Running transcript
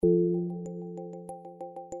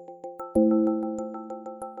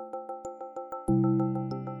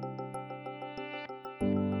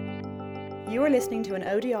You are listening to an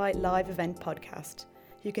ODI live event podcast.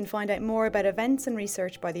 You can find out more about events and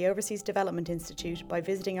research by the Overseas Development Institute by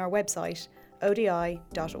visiting our website,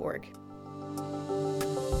 odi.org.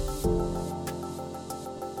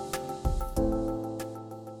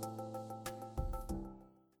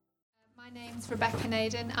 My name's Rebecca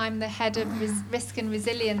Naden. I'm the Head of Risk and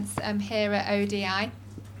Resilience here at ODI.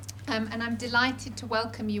 And I'm delighted to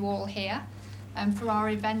welcome you all here for our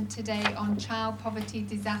event today on child poverty,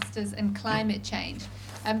 disasters and climate change.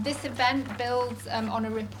 This event builds on a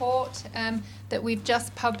report that we've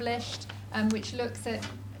just published, which looks at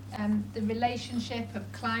the relationship of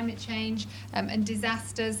climate change and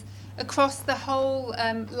disasters across the whole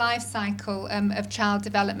life cycle of child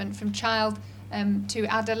development, from child to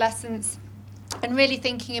adolescence, and really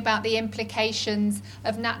thinking about the implications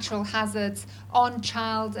of natural hazards on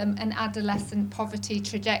child and adolescent poverty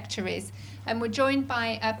trajectories. And we're joined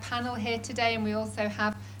by a panel here today, and we also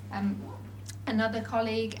have another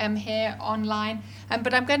colleague here online.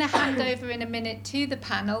 But I'm going to hand over in a minute to the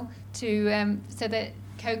panel to so that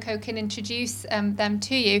Coco can introduce them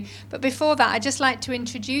to you. But before that, I'd just like to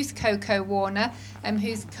introduce Coco Warner,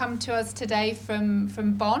 who's come to us today from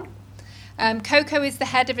Bonn. Coco is the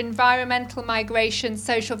head of Environmental Migration,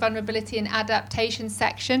 Social Vulnerability and Adaptation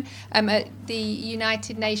section at the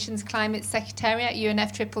United Nations Climate Secretariat,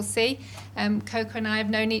 UNFCCC. Coco and I have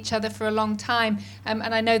known each other for a long time,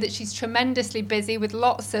 and I know that she's tremendously busy with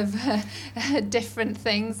lots of different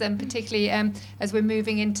things, and particularly as we're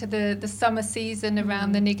moving into the summer season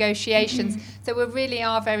around the negotiations. So we really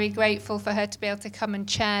are very grateful for her to be able to come and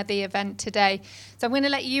chair the event today. So I'm going to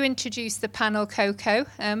let you introduce the panel, Coco.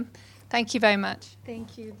 Thank you very much.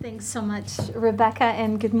 Thank you. Thanks so much, Rebecca,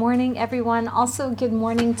 and good morning, everyone. Also, good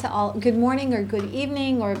morning to all. Good morning or good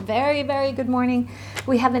evening or very, very good morning.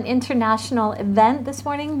 We have an international event this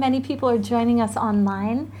morning. Many people are joining us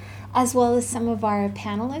online, as well as some of our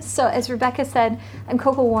panelists. So as Rebecca said, I'm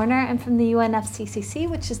Coco Warner. I'm from the UNFCCC,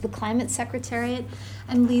 which is the Climate Secretariat.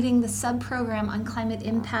 I'm leading the sub-program on climate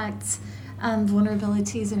impacts,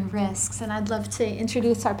 vulnerabilities, and risks. And I'd love to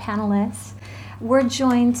introduce our panelists. We're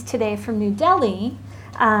joined today from New Delhi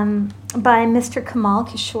by Mr. Kamal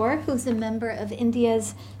Kishore, who's a member of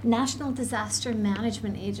India's National Disaster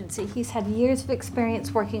Management Agency. He's had years of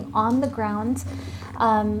experience working on the ground,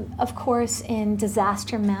 of course, in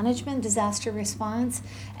disaster management, disaster response,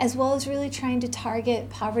 as well as really trying to target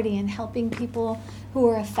poverty and helping people who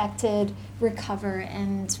are affected recover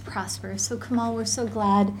and prosper. So Kamal, we're so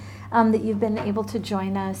glad that you've been able to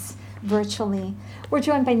join us virtually. We're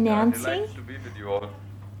joined by Nancy. Delighted to be with you all.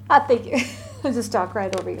 Thank you. I'll just talk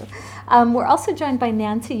right over you. We're also joined by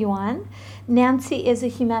Nancy Yuan. Nancy is a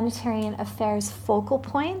humanitarian affairs focal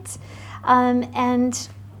point and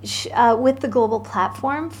with the Global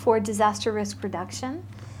Platform for Disaster Risk Reduction.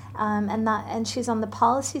 And she's on the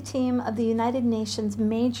policy team of the United Nations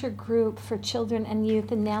Major Group for Children and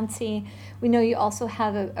Youth. And Nancy, we know you also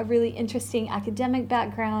have a really interesting academic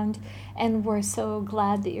background, and we're so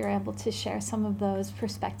glad that you're able to share some of those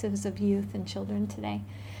perspectives of youth and children today.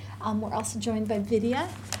 We're also joined by Vidya,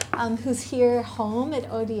 who's here home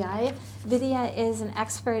at ODI. Vidya is an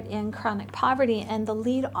expert in chronic poverty and the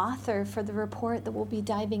lead author for the report that we'll be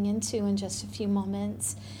diving into in just a few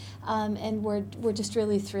moments. And we're just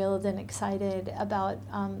really thrilled and excited about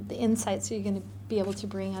the insights you're going to be able to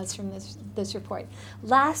bring us from this report.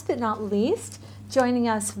 Last but not least, joining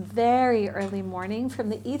us very early morning from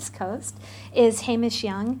the East Coast is Hamish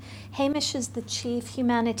Young. Hamish is the Chief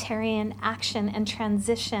Humanitarian Action and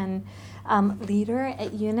Transition Leader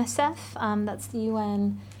at UNICEF. That's the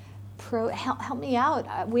UN help me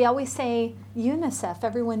out. We always say UNICEF.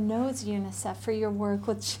 Everyone knows UNICEF for your work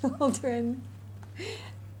with children.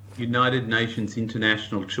 United Nations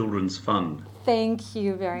International Children's Fund. Thank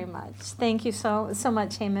you very much. Thank you so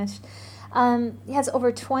much, Hamish. He has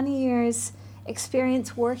over 20 years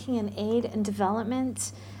experience working in aid and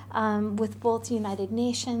development with both the United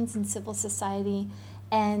Nations and civil society,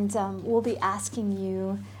 and we'll be asking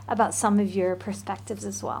you about some of your perspectives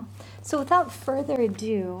as well. So without further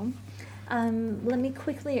ado, let me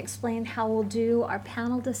quickly explain how we'll do our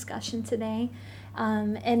panel discussion today.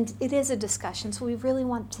 And it is a discussion, so we really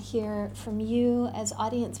want to hear from you as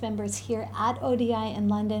audience members here at ODI in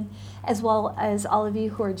London, as well as all of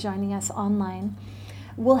you who are joining us online.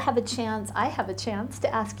 I have a chance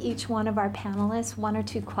to ask each one of our panelists one or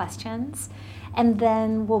two questions, and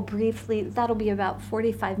then that'll be about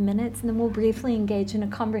 45 minutes, and then we'll briefly engage in a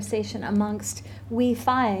conversation amongst we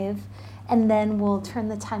five, and then we'll turn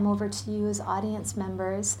the time over to you as audience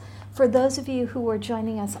members. For those of you who are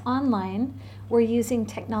joining us online, we're using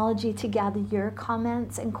technology to gather your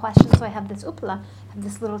comments and questions. So I have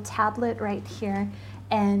this little tablet right here,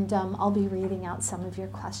 and I'll be reading out some of your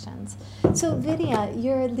questions. So Vidya,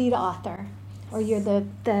 you're a lead author, or you're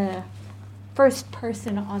the first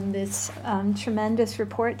person on this tremendous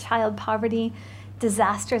report, Child Poverty,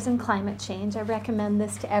 Disasters, and Climate Change. I recommend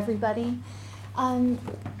this to everybody.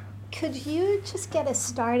 Could you just get us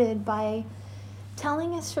started by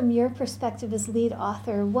telling us from your perspective as lead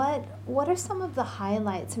author, what are some of the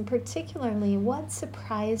highlights, and particularly what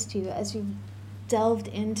surprised you as you delved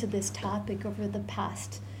into this topic over the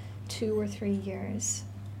past 2 or 3 years?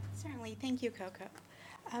 Certainly. Thank you, Coco.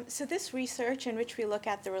 So this research, in which we look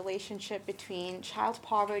at the relationship between child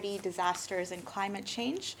poverty, disasters, and climate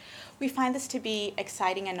change, we find this to be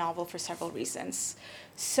exciting and novel for several reasons.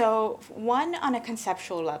 So one, on a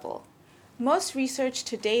conceptual level. Most research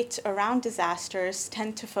to date around disasters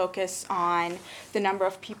tend to focus on the number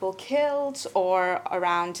of people killed or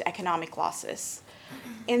around economic losses.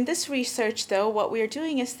 In this research, though, what we're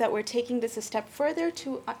doing is that we're taking this a step further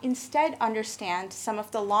to instead understand some of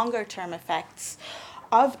the longer-term effects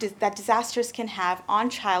that disasters can have on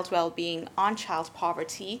child well-being, on child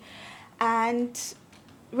poverty, and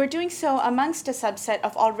we're doing so amongst a subset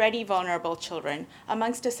of already vulnerable children,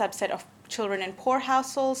 amongst a subset of children in poor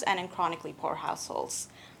households and in chronically poor households.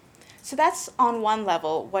 So that's on one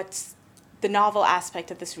level what the novel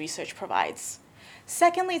aspect of this research provides.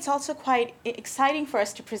 Secondly, it's also quite exciting for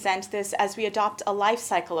us to present this as we adopt a life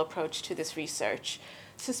cycle approach to this research.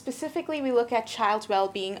 So specifically, we look at child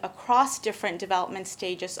well-being across different development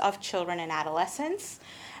stages of children and adolescents.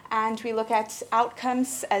 And we look at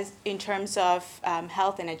outcomes as in terms of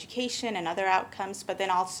health and education and other outcomes, but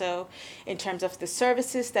then also in terms of the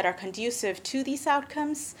services that are conducive to these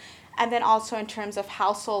outcomes, and then also in terms of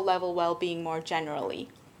household level well-being more generally.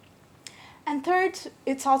 And third,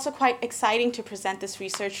 it's also quite exciting to present this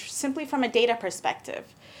research simply from a data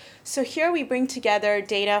perspective. So here we bring together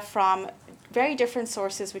data from very different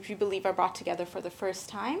sources which we believe are brought together for the first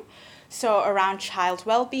time. So around child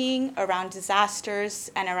well-being, around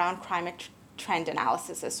disasters, and around climate trend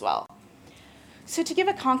analysis as well. So to give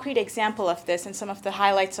a concrete example of this and some of the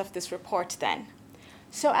highlights of this report then.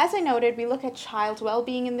 So as I noted, we look at child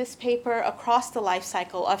well-being in this paper across the life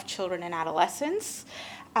cycle of children and adolescents.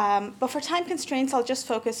 But for time constraints, I'll just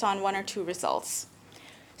focus on 1 or 2 results.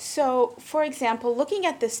 So for example, looking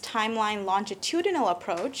at this timeline longitudinal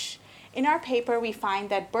approach, in our paper, we find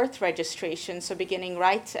that birth registration, so beginning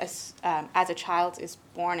right as a child is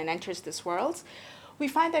born and enters this world, we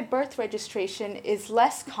find that birth registration is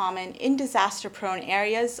less common in disaster-prone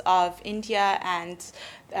areas of India and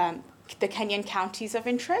the Kenyan counties of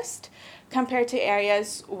interest compared to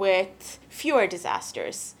areas with fewer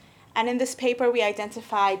disasters. And in this paper, we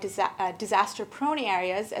identify disaster-prone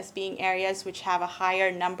areas as being areas which have a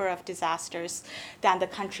higher number of disasters than the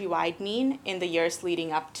countrywide mean in the years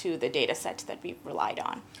leading up to the data set that we've relied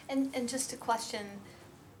on. And just a question,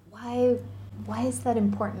 why is that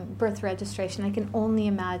important, birth registration? I can only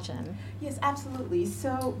imagine. Yes, absolutely.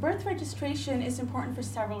 So birth registration is important for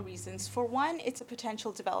several reasons. For one, it's a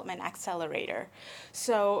potential development accelerator.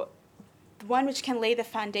 So one which can lay the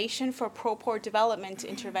foundation for pro-poor development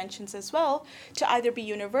interventions as well, to either be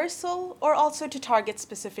universal or also to target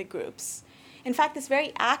specific groups. In fact, this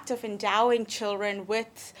very act of endowing children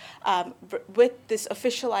with this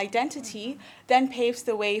official identity then paves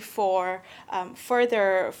the way for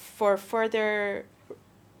further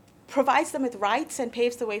provides them with rights and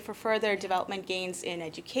paves the way for further development gains in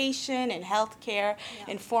education, in healthcare,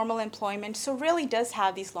 in formal employment. So really does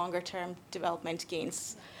have these longer-term development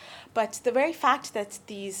gains. But the very fact that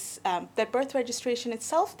that birth registration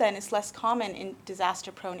itself then is less common in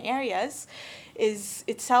disaster-prone areas is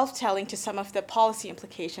itself telling to some of the policy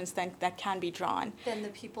implications that can be drawn. Then the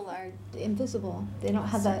people are invisible. They don't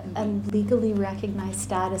have a legally recognized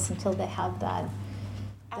status until they have that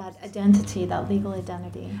identity, that legal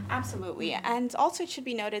identity. Absolutely. And also it should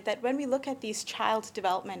be noted that when we look at these child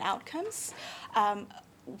development outcomes,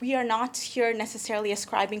 we are not here necessarily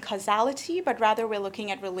ascribing causality, but rather we're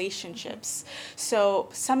looking at relationships. So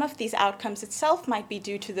some of these outcomes itself might be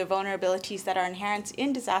due to the vulnerabilities that are inherent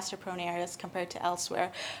in disaster-prone areas compared to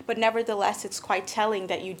elsewhere, but nevertheless, it's quite telling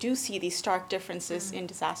that you do see these stark differences in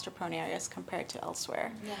disaster-prone areas compared to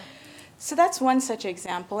elsewhere. Yeah. So that's one such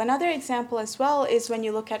example. Another example as well is when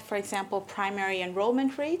you look at, for example, primary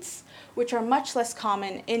enrollment rates, which are much less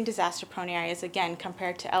common in disaster-prone areas, again,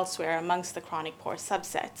 compared to elsewhere amongst the chronic poor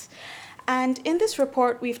subsets. And in this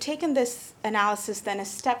report, we've taken this analysis then a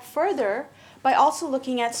step further by also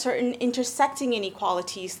looking at certain intersecting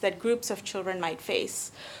inequalities that groups of children might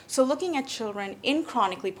face. So looking at children in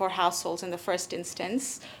chronically poor households in the first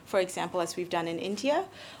instance, for example, as we've done in India,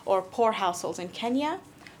 or poor households in Kenya,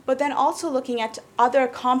 but then also looking at other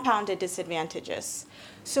compounded disadvantages.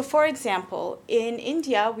 So for example, in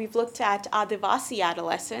India, we've looked at Adivasi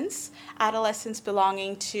adolescents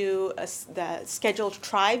belonging to the scheduled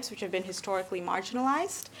tribes, which have been historically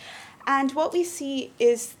marginalized. And what we see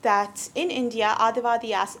is that in India,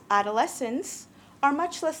 Adivasi adolescents are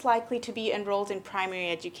much less likely to be enrolled in primary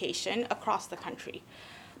education across the country.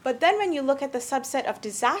 But then when you look at the subset of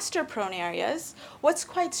disaster-prone areas, what's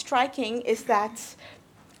quite striking is that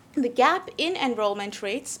the gap in enrollment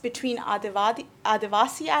rates between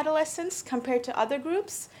Adivasi adolescents compared to other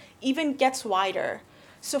groups even gets wider.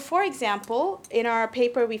 So for example, in our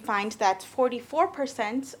paper, we find that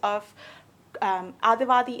 44% of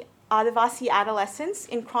Adivasi adolescents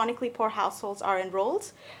in chronically poor households are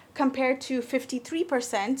enrolled, compared to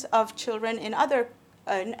 53% of children in other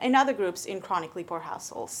groups in chronically poor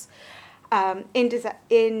households.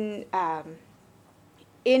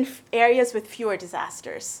 In areas with fewer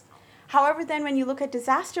disasters. However, then when you look at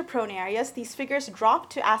disaster-prone areas, these figures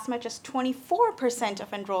drop to as much as 24%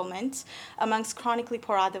 of enrollment amongst chronically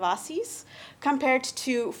poor Adivasis, compared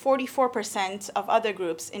to 44% of other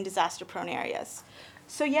groups in disaster-prone areas.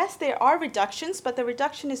 So yes, there are reductions, but the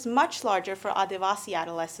reduction is much larger for Adivasi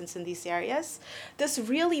adolescents in these areas, thus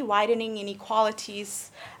really widening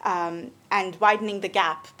inequalities and widening the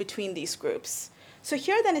gap between these groups. So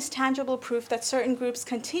here then is tangible proof that certain groups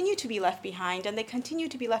continue to be left behind, and they continue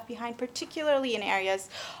to be left behind particularly in areas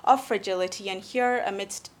of fragility, and here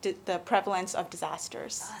amidst the prevalence of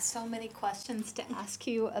disasters. So many questions to ask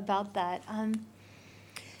you about that.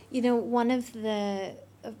 One of the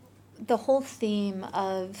whole theme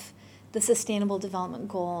of the Sustainable Development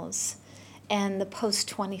Goals and the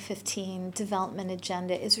post-2015 development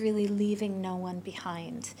agenda is really leaving no one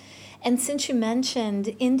behind. And since you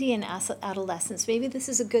mentioned Indian adolescents, maybe this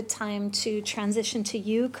is a good time to transition to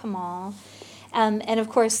you, Kamal. And of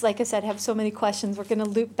course, like I said, I have so many questions. We're going to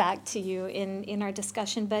loop back to you in our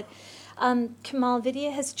discussion. But Kamal,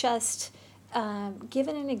 Vidya has just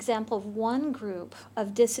given an example of one group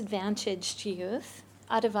of disadvantaged youth,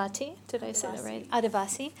 Adivasi, did I say that right?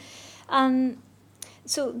 Adivasi.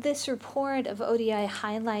 So this report of ODI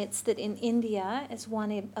highlights that in India, as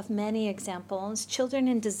one of many examples, children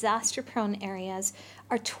in disaster-prone areas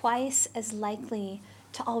are twice as likely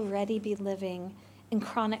to already be living in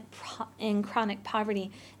chronic poverty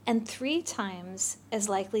and 3 times as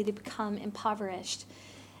likely to become impoverished.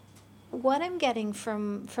 What I'm getting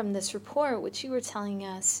from this report, which you were telling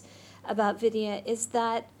us about, Vidya, is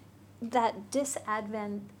that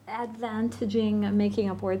disadvantaging, I'm making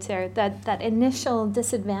up words here, that initial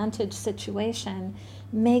disadvantage situation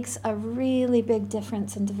makes a really big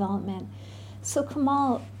difference in development. So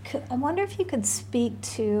Kamal, I wonder if you could speak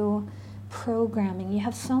to programming. You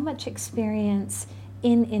have so much experience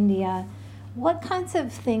in India. What kinds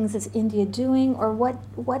of things is India doing, or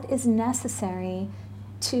what is necessary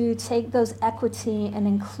to take those equity and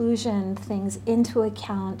inclusion things into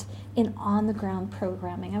account in on-the-ground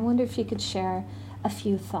programming? I wonder if you could share a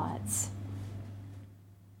few thoughts.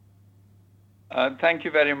 Thank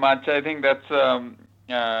you very much. I think that's,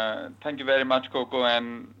 thank you very much, Coco,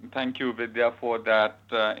 and thank you, Vidya, for that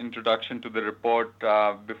introduction to the report.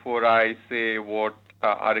 Before I say what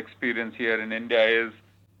our experience here in India is,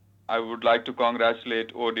 I would like to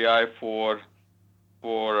congratulate ODI for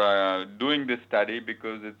doing this study,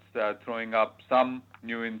 because it's throwing up some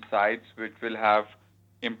new insights which will have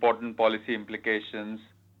important policy implications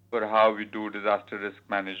for how we do disaster risk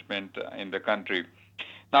management in the country.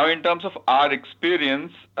 Now, in terms of our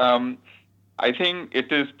experience, I think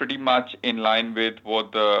it is pretty much in line with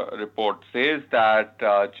what the report says, that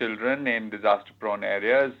children in disaster-prone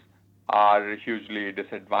areas are hugely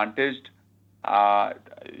disadvantaged.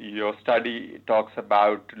 Your study talks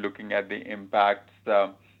about looking at the impacts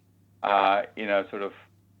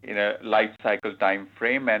in a life cycle time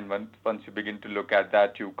frame, and once you begin to look at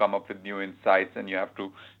that, you come up with new insights, and you have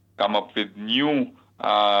to come up with new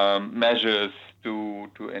measures to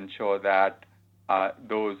ensure that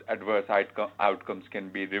those adverse outcomes can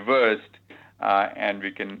be reversed, and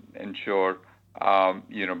we can ensure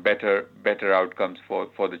better outcomes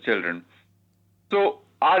for the children. So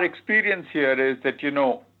our experience here is that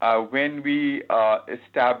when we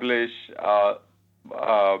establish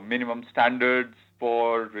minimum standards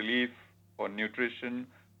for relief, for nutrition,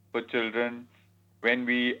 for children, when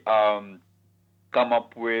we come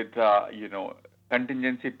up with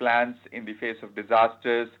contingency plans in the face of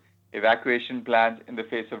disasters, evacuation plans in the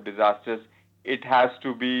face of disasters, it has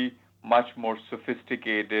to be much more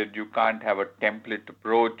sophisticated. You can't have a template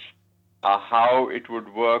approach. How it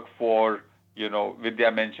would work for,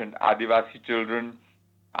 Vidya mentioned Adivasi children,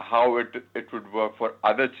 how it would work for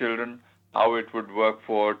other children, how it would work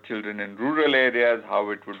for children in rural areas, how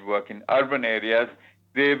it would work in urban areas.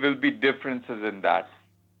 There will be differences in that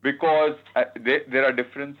because there are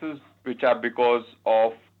differences which are because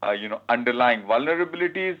of underlying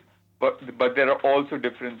vulnerabilities, but there are also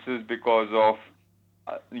differences because of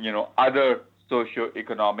other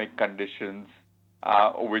socio-economic conditions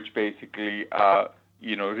which basically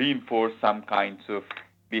reinforce some kinds of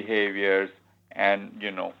behaviors and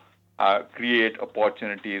create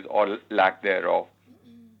opportunities or lack thereof.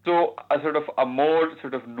 So a more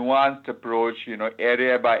nuanced approach,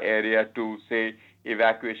 area by area to say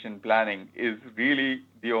evacuation planning is really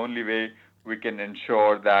the only way we can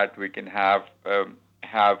ensure that we can have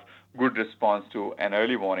good response to an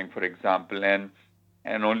early warning, for example.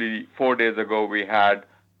 And only 4 days ago we had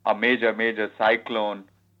a major cyclone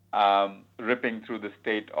ripping through the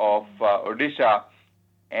state of Odisha,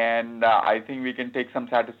 and I think we can take some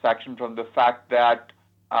satisfaction from the fact that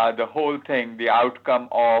the whole thing, the outcome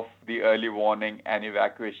of the early warning and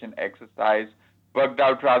evacuation exercise worked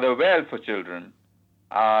out rather well for children.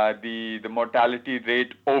 The mortality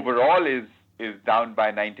rate overall is down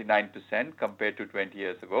by 99% compared to 20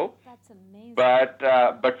 years ago. That's amazing.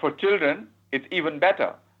 But for children, it's even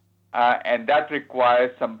better. And that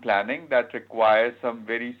requires some planning. That requires some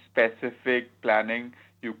very specific planning.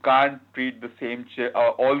 You can't treat the same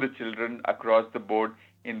all the children across the board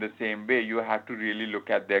in the same way. You have to really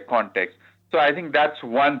look at their context. So I think that's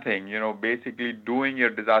one thing, basically doing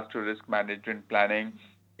your disaster risk management planning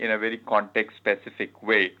in a very context-specific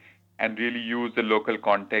way and really use the local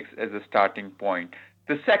context as a starting point.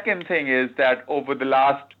 The second thing is that over the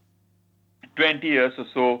last 20 years or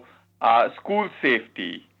so, school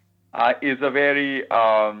safety is a very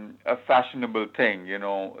a fashionable thing.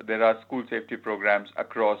 There are school safety programs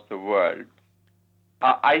across the world.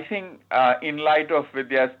 I think in light of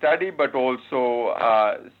Vidya's study, but also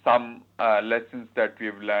some lessons that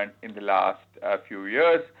we've learned in the last few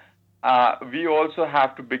years, we also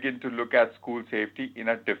have to begin to look at school safety in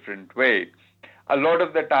a different way. A lot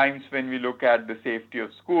of the times when we look at the safety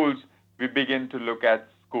of schools, we begin to look at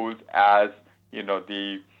schools as,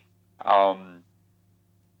 the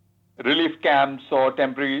relief camps or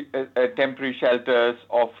temporary shelters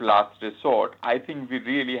of last resort. I think we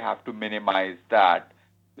really have to minimize that.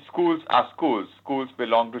 Schools are schools. Schools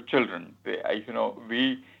belong to children.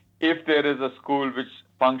 If there is a school which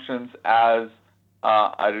functions as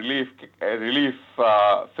a relief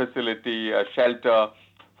facility, a shelter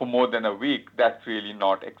for more than a week, that's really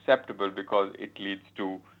not acceptable because it leads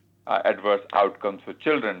to adverse outcomes for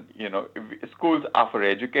children. Schools are for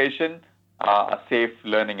education, a safe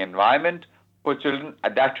learning environment for children.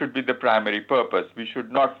 That should be the primary purpose. We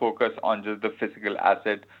should not focus on just the physical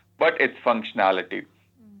asset, but its functionality.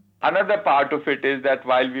 Another part of it is that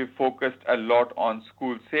while we've focused a lot on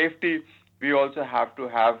school safety, we also have to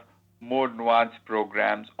have more nuanced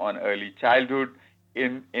programs on early childhood.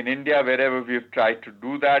 In India, wherever we've tried to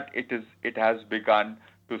do that, it has begun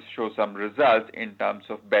to show some results in terms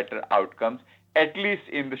of better outcomes. At least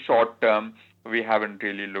in the short term, we haven't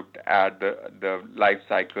really looked at the life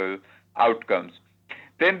cycle outcomes.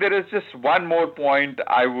 Then there is just one more point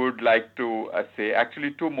I would like to say,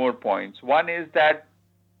 actually two more points. One is that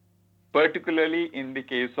particularly in the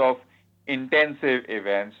case of intensive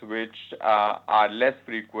events, which are less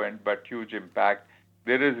frequent but huge impact,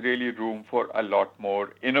 there is really room for a lot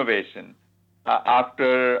more innovation.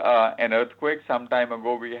 After an earthquake some time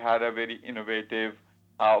ago, we had a very innovative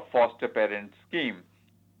foster parent scheme,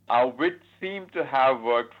 which seemed to have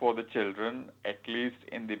worked for the children, at least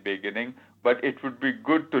in the beginning, but it would be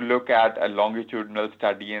good to look at a longitudinal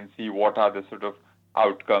study and see what are the sort of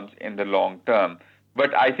outcomes in the long term.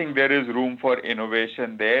 But I think there is room for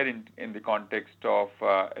innovation there in the context of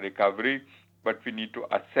recovery, but we need to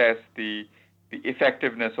assess the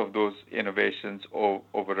effectiveness of those innovations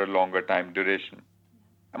over a longer time duration.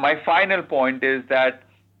 My final point is that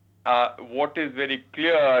what is very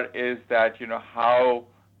clear is that, how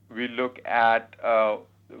we look at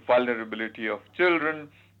vulnerability of children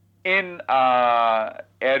in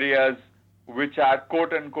areas which are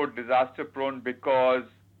quote-unquote disaster prone because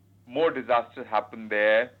more disasters happen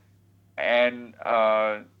there, and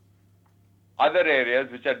other areas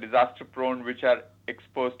which are disaster prone, which are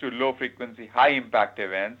exposed to low frequency, high impact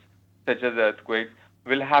events, such as earthquakes,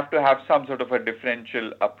 will have to have some sort of a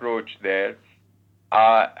differential approach there.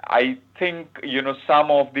 I think,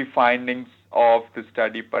 some of the findings of the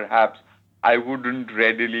study, perhaps I wouldn't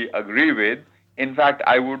readily agree with, In fact,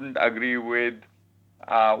 I wouldn't agree with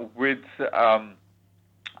a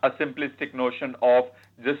simplistic notion of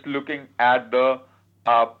just looking at the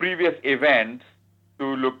previous events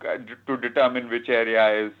to to determine which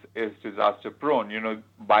area is disaster prone.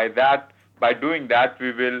 By doing that,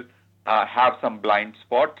 we will have some blind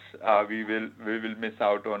spots. We will miss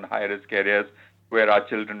out on high risk areas where our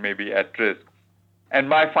children may be at risk. And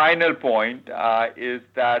my final point is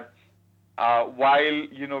that while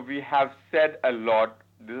we have said a lot,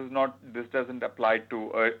 this doesn't apply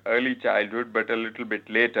to early childhood, but a little bit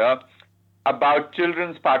later, about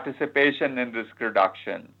children's participation in risk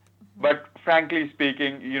reduction. But frankly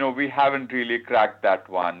speaking, we haven't really cracked that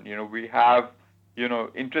one. We have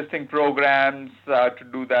interesting programs to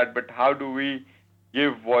do that, but how do we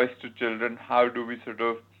give voice to children? How do we sort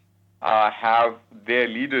of have their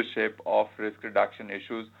leadership of risk reduction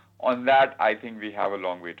issues? On that, I think we have a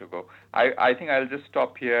long way to go. I think I'll just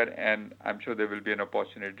stop here, and I'm sure there will be an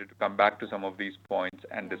opportunity to come back to some of these points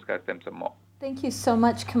and discuss them some more. Thank you so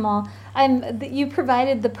much, Kamal. You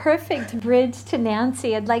provided the perfect bridge to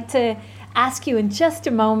Nancy. I'd like to ask you in just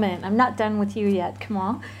a moment. I'm not done with you yet,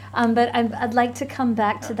 Kamal, but I'd like to come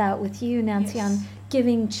back to that with you, Nancy, Yes. on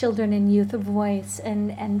giving children and youth a voice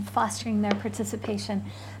and fostering their participation.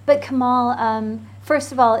 But Kamal,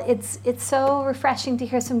 first of all, it's so refreshing to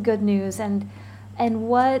hear some good news, and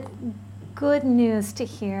what good news to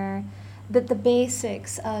hear that the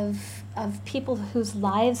basics of people whose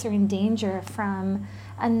lives are in danger from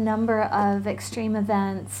a number of extreme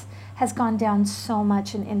events has gone down so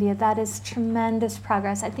much in India. That is tremendous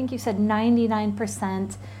progress. I think you said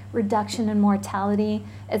 99% reduction in mortality.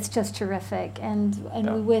 It's just terrific. And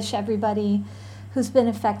Yeah. we wish everybody who's been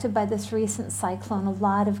affected by this recent cyclone a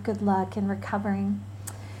lot of good luck in recovering.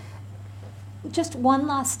 Just one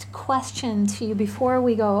last question to you before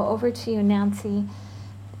we go over to you, Nancy.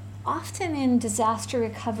 Often in disaster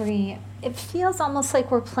recovery, it feels almost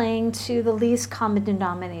like we're playing to the least common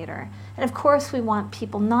denominator. And of course, we want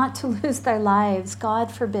people not to lose their lives,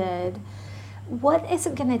 God forbid. What is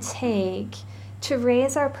it going to take to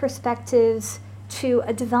raise our perspectives to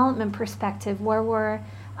a development perspective where we're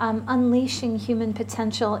unleashing human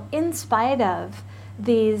potential in spite of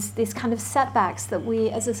these kind of setbacks that we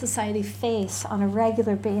as a society face on a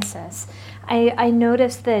regular basis? I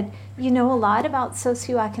noticed that you know a lot about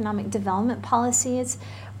socioeconomic development policies.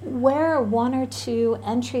 Where are one or two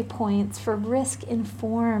entry points for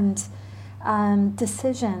risk-informed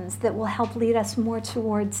decisions that will help lead us more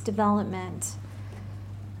towards development,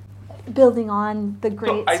 building on the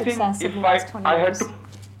great success of the last 20 years?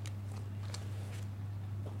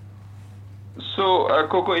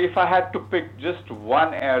 Coco, if I had to pick just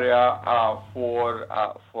one area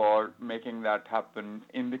for making that happen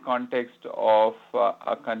in the context of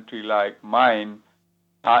a country like mine,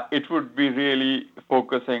 it would be really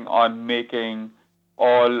focusing on making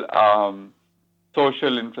all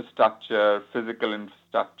social infrastructure, physical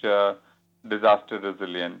infrastructure, disaster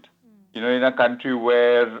resilient. In a country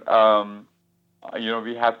where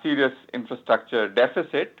we have serious infrastructure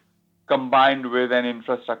deficit, combined with an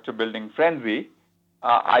infrastructure building frenzy,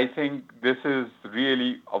 I think this is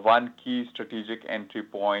really one key strategic entry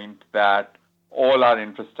point that all our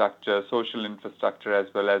infrastructure, social infrastructure as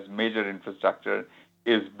well as major infrastructure,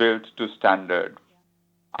 is built to standard.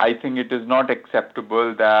 I think it is not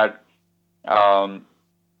acceptable that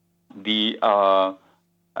the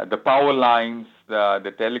power lines,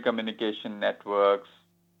 the telecommunication networks,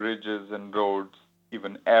 bridges and roads,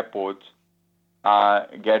 even airports,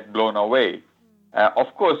 get blown away.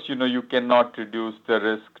 Of course, you cannot reduce the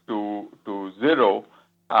risk to zero,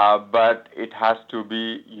 but it has to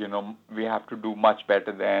be, we have to do much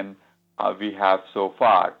better than we have so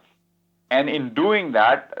far. And in doing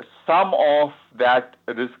that, some of that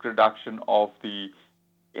risk reduction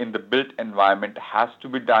in the built environment has to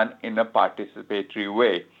be done in a participatory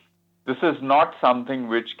way. This is not something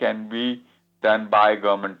which can be done by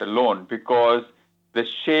government alone, because the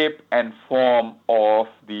shape and form of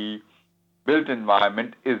the built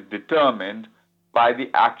environment is determined by the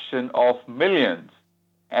action of millions.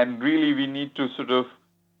 And really, we need to sort of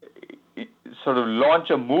launch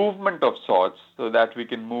a movement of sorts so that we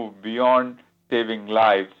can move beyond saving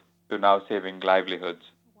lives to now saving livelihoods.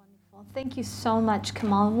 Wonderful. Thank you so much,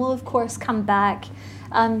 Kamal. And we'll, of course, come back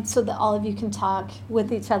so that all of you can talk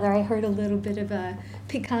with each other. I heard a little bit of a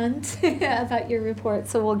piquant about your report,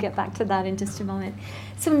 so we'll get back to that in just a moment.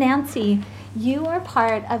 So, Nancy, you are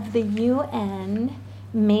part of the UN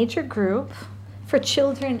major group for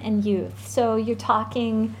children and youth. So you're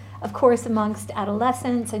talking, of course, amongst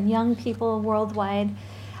adolescents and young people worldwide.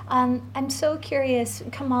 I'm so curious.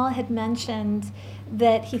 Kamal had mentioned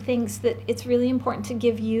that he thinks that it's really important to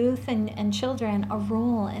give youth and children a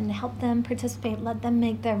role and help them participate, let them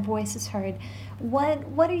make their voices heard.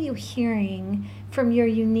 What are you hearing from your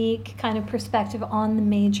unique kind of perspective on the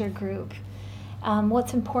major group?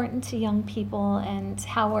 What's important to young people, and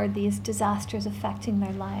how are these disasters affecting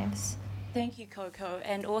their lives? Thank you, Coco,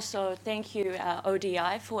 and also thank you,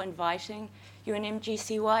 ODI, for inviting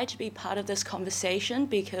UNMGCY to be part of this conversation,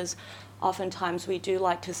 because oftentimes we do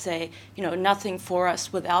like to say, nothing for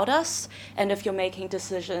us without us, and if you're making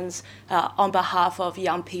decisions on behalf of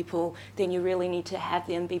young people, then you really need to have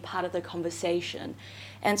them be part of the conversation.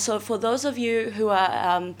 And so for those of you who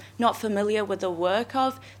are not familiar with the work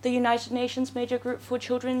of the United Nations Major Group for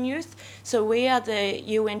Children and Youth, so we are the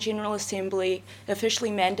UN General Assembly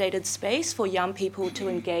officially mandated space for young people to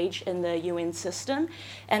engage in the UN system.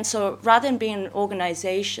 And so rather than being an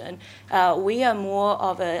organization, we are more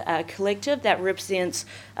of a collective that represents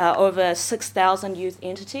over 6,000 youth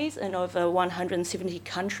entities in over 170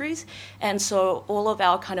 countries. And so all of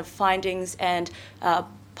our kind of findings and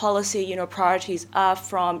policy, priorities are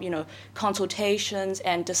from, consultations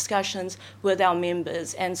and discussions with our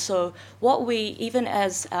members. And so what we, even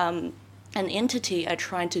as an entity, are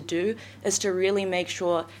trying to do is to really make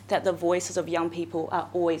sure that the voices of young people are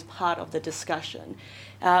always part of the discussion.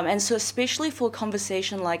 And so especially for a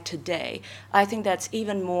conversation like today, I think that's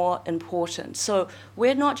even more important. So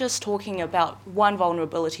we're not just talking about one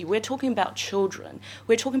vulnerability, we're talking about children,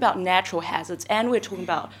 we're talking about natural hazards, and we're talking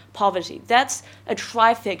about poverty. That's a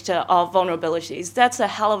trifecta of vulnerabilities. That's a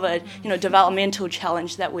hell of a developmental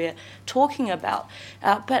challenge that we're talking about.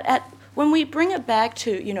 When we bring it back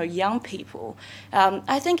to, young people,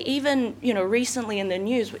 I think even, recently in the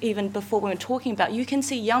news, even before we were talking about, you can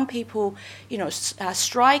see young people,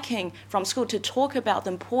 striking from school to talk about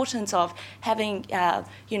the importance of having,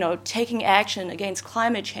 taking action against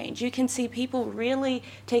climate change. You can see people really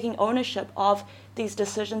taking ownership of these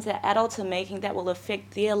decisions that adults are making that will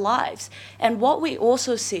affect their lives. And what we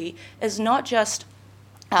also see is not just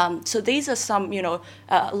so these are some,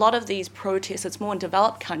 a lot of these protests, it's more in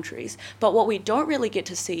developed countries, but what we don't really get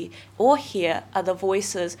to see or hear are the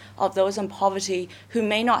voices of those in poverty who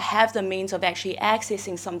may not have the means of actually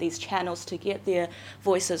accessing some of these channels to get their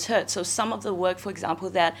voices heard. So some of the work, for example,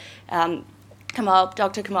 that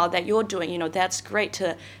Dr. Kamal, that you're doing, that's great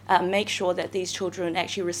to make sure that these children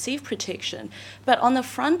actually receive protection. But on the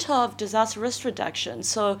front of disaster risk reduction,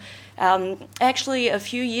 so actually a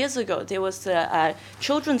few years ago, there was the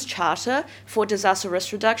Children's Charter for Disaster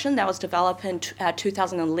Risk Reduction that was developed in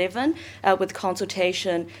 2011 with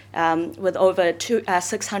consultation with over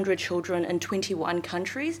 600 children in 21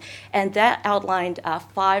 countries. And that outlined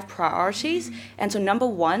 5 priorities. And so number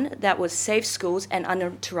 1, that was safe schools and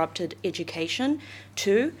uninterrupted education.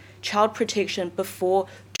 2, child protection before,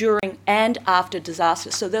 during, and after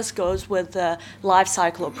disaster. So this goes with the life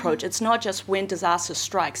cycle approach. It's not just when disaster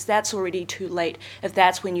strikes. That's already too late if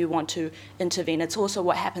that's when you want to intervene. It's also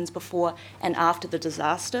what happens before and after the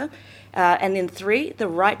disaster. And then 3, the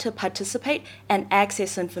right to participate and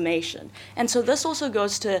access information. And so this also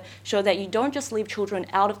goes to show that you don't just leave children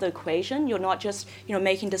out of the equation. You're not just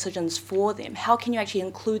making decisions for them. How can you actually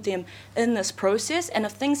include them in this process? And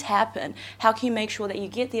if things happen, how can you make sure that you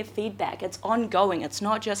get their feedback? It's ongoing. It's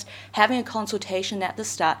not just having a consultation at the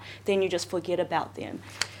start, then you just forget about them.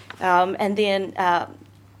 And then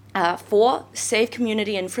 4, safe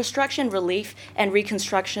community infrastructure and relief and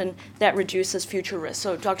reconstruction that reduces future risk.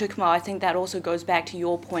 So Dr. Kamal, I think that also goes back to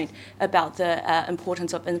your point about the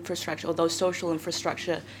importance of infrastructure, although social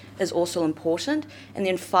infrastructure is also important. And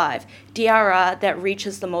then 5, DRR that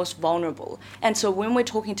reaches the most vulnerable. And so when we're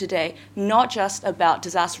talking today, not just about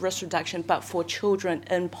disaster risk reduction, but for children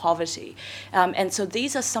in poverty. And so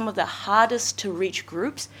these are some of the hardest to reach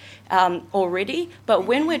groups already. But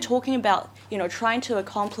when we're talking about trying to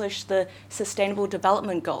accomplish the Sustainable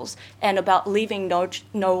Development Goals and about leaving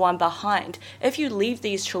no one behind, if you leave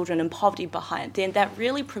these children in poverty behind, then that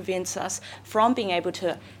really prevents us from being able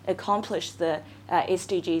to accomplish the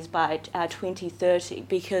SDGs by 2030,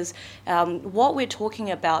 because what we're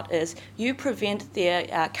talking about is you prevent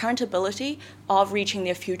their current ability of reaching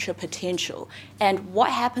their future potential. And what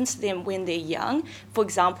happens to them when they're young, for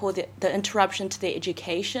example, the interruption to their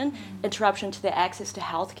education, interruption to their access to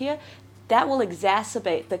healthcare, that will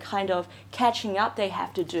exacerbate the kind of catching up they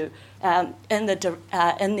have to do in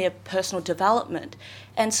their personal development.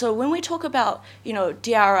 And so when we talk about,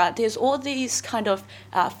 DRR, there's all these kind of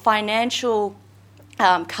financial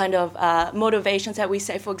motivations that we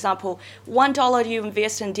say, for example, $1 you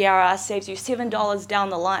invest in DRR saves you $7 down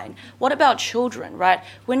the line. What about children, right?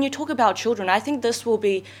 When you talk about children, I think this will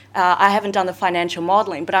be, I haven't done the financial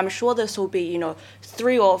modeling, but I'm sure this will be,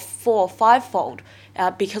 3 or 4 or 5-fold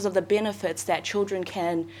because of the benefits that children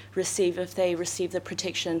can receive if they receive the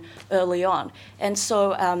protection early on. And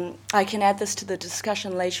so I can add this to the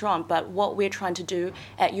discussion later on, but what we're trying to do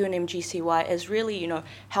at UNMGCY is really,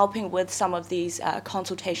 helping with some of these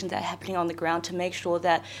consultations that are happening on the ground to make sure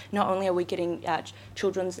that not only are we getting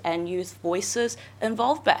children's and youth voices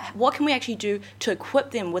involved, but what can we actually do to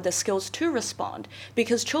equip them with the skills to respond?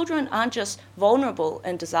 Because children aren't just vulnerable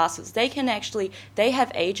in disasters. They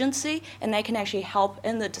have agency, and they can actually help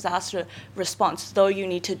in the disaster response, though you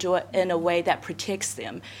need to do it in a way that protects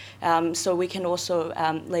them. So we can also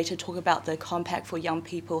later talk about the Compact for Young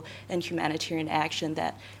People in Humanitarian Action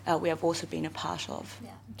that we have also been a part of.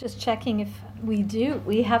 Yeah. Just checking if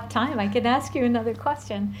we have time. I can ask you another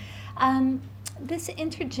question. This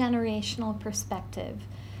intergenerational perspective,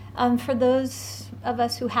 for those of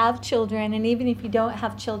us who have children, and even if you don't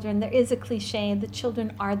have children, there is a cliche that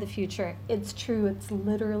children are the future. It's true. It's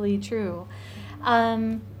literally true.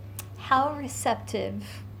 How receptive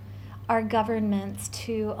are governments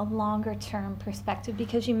to a longer term perspective?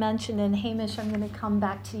 Because you mentioned, and Hamish, I'm going to come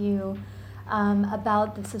back to you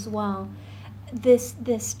about this as well.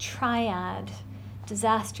 This triad,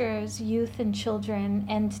 disasters, youth and children,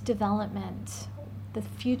 and development, the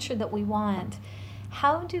future that we want.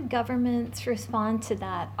 How do governments respond to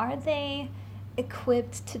that? Are they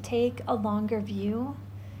equipped to take a longer view?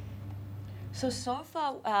 So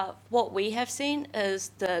far, what we have seen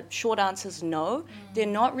is the short answer is no. They're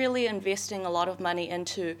not really investing a lot of money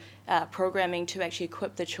into programming to actually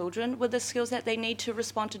equip the children with the skills that they need to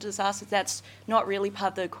respond to disasters. That's not really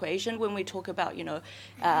part of the equation when we talk about,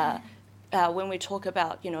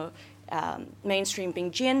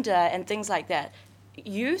 mainstreaming gender and things like that.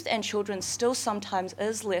 Youth and children still sometimes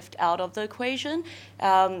is left out of the equation.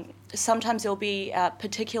 Sometimes there'll be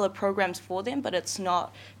particular programs for them, but it's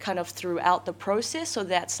not kind of throughout the process. So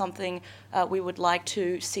that's something we would like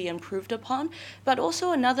to see improved upon. But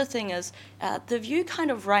also another thing is the view kind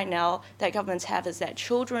of right now that governments have is that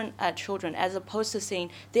children are children, as opposed to seeing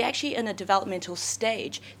they're actually in a developmental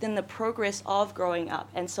stage, then the progress of growing up.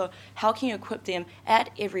 And so how can you equip them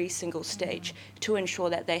at every single stage to ensure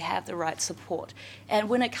that they have the right support? And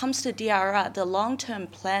when it comes to DRR, the long-term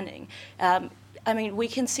planning, we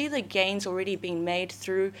can see the gains already being made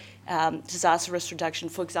through disaster risk reduction.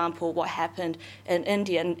 For example, what happened in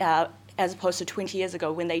India as opposed to 20 years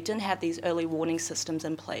ago when they didn't have these early warning systems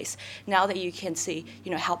in place. Now that you can see,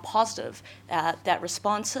 how positive that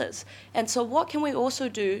response is. And so what can we also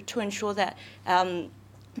do to ensure that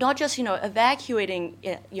not just, evacuating,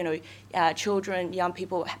 children, young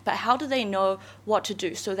people, but how do they know what to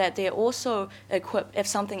do so that they're also equipped if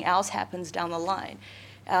something else happens down the line?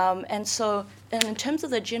 And in terms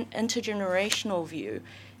of the intergenerational view,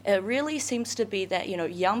 it really seems to be that,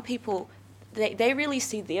 young people, they really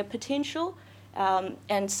see their potential.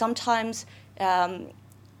 And sometimes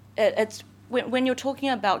it's when you're talking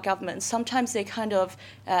about government, sometimes they're kind of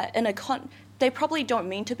they probably don't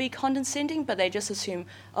mean to be condescending, but they just assume,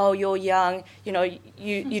 oh, you're young,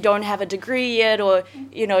 you don't have a degree yet, or,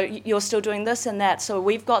 you're still doing this and that, so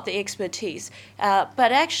we've got the expertise.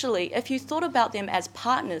 But actually, if you thought about them as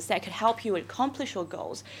partners that could help you accomplish your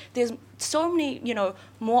goals, there's so many,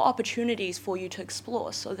 more opportunities for you to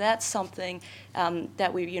explore. So that's something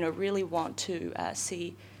that we, really want to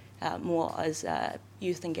see more as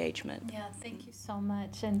youth engagement. Yeah, thank you so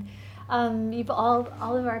much. And you've all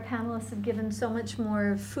of our panelists have given so much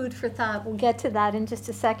more food for thought. We'll get to that in just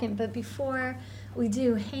a second. But before we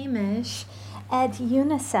do, Hamish, at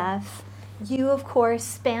UNICEF, you, of course,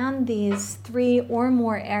 span these 3 or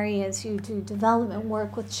more areas. You do development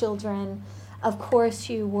work with children. Of course,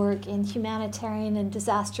 you work in humanitarian and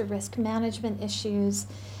disaster risk management issues,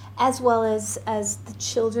 as well as the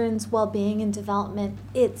children's well-being and development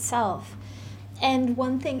itself. And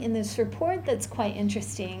one thing in this report that's quite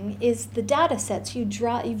interesting is the data sets you've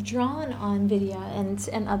drawn on Vidya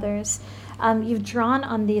and others. You've drawn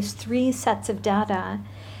on these 3 sets of data,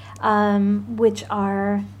 which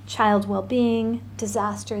are child well-being,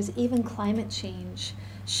 disasters, even climate change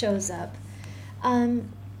shows up.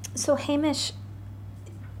 So Hamish,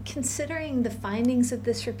 considering the findings of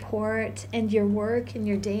this report and your work and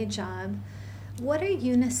your day job, what are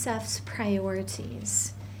UNICEF's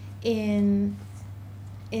priorities in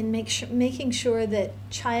making sure that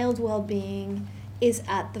child well-being is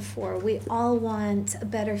at the fore? We all want a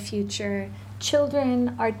better future.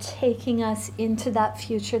 Children are taking us into that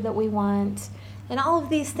future that we want. And all of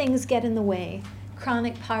these things get in the way.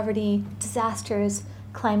 Chronic poverty, disasters,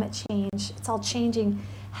 climate change, it's all changing.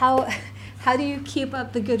 How do you keep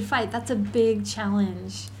up the good fight? That's a big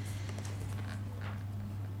challenge.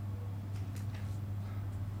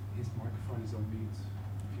 His microphone is on mute.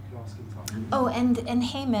 If you could ask him to unmute. Oh, and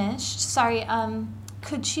Hamish, sorry,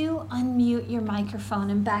 could you unmute your microphone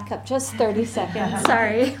and back up just 30 seconds?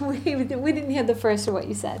 Sorry, we didn't hear the first of what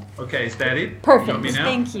you said. Okay, is that it? Perfect, You got me now?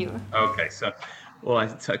 thank you. Okay, so, well,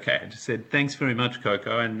 it's okay. I just said thanks very much,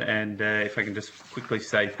 Coco, and if I can just quickly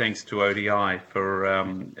say thanks to ODI for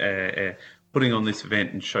putting on this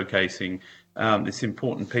event and showcasing this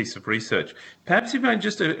important piece of research. Perhaps if I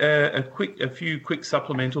just a few quick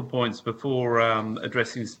supplemental points before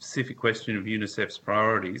addressing the specific question of UNICEF's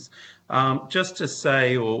priorities, just to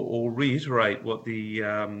say or reiterate what the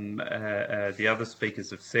other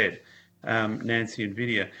speakers have said, Nancy and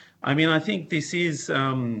Vidya. I mean, I think this is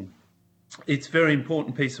it's a very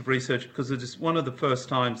important piece of research because it is one of the first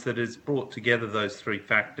times that it's brought together those three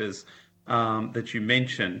factors that you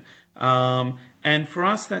mentioned. And for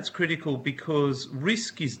us, that's critical because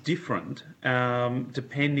risk is different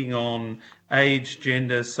depending on age,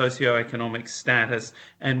 gender, socioeconomic status,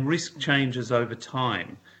 and risk changes over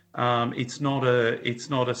time. It's not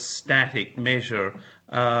a static measure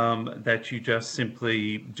that you just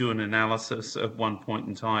simply do an analysis of one point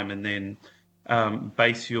in time and then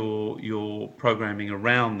base your programming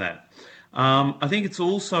around that. I think it's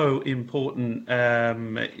also important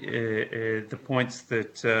the points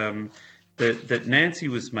that Nancy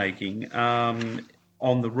was making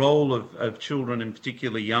on the role of children and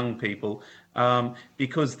particularly young people,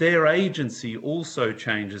 because their agency also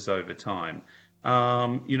changes over time.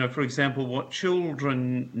 You know, for example, what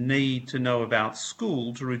children need to know about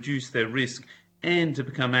school to reduce their risk and to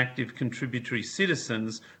become active contributory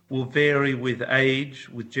citizens will vary with age,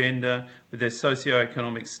 with gender, with their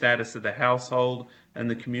socioeconomic status of the household and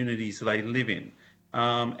the communities they live in.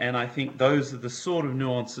 And I think those are the sort of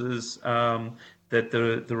nuances that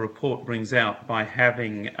the report brings out by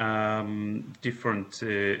having different,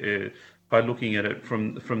 by looking at it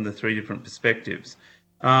from the three different perspectives.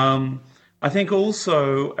 I think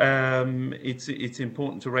also it's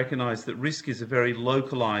important to recognise that risk is a very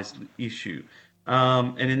localised issue.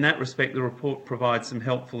 And in that respect, the report provides some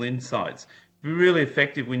helpful insights. To be really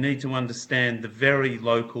effective, we need to understand the very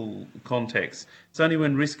local context. It's only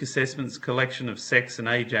when risk assessments, collection of sex and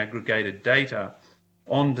age aggregated data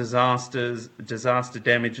on disasters, disaster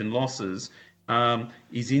damage and losses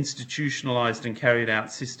is institutionalised and carried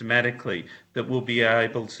out systematically that we'll be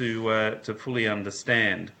able to fully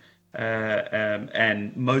understand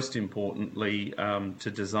and most importantly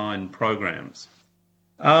to design programs.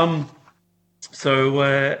 So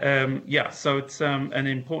it's an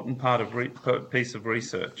important part of piece of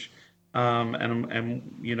research, and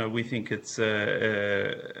you know, we think it's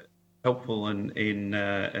helpful in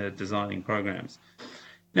designing programs.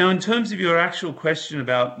 Now, in terms of your actual question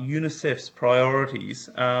about UNICEF's priorities,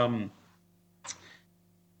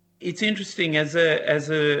 it's interesting as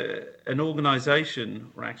an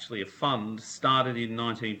organisation, or actually a fund, started in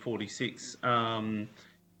 1946.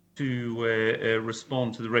 To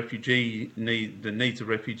respond to the needs of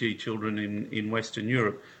refugee children in Western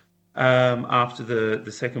Europe after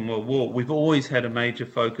the Second World War. We've always had a major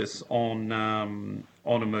focus on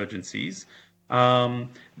emergencies.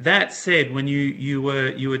 That said, when you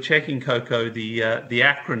were checking, Coco, the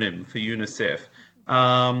acronym for UNICEF,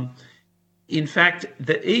 in fact,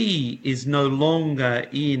 the E is no longer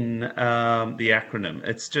in the acronym.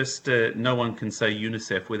 It's just no one can say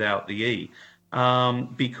UNICEF without the E.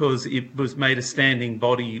 Because it was made a standing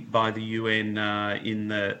body by the UN in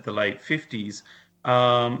the late 50s,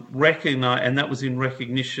 and that was in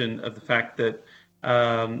recognition of the fact that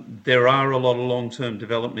there are a lot of long-term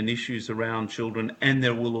development issues around children, and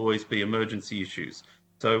there will always be emergency issues.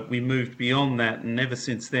 So we moved beyond that, and ever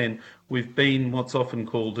since then, we've been what's often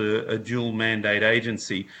called a dual mandate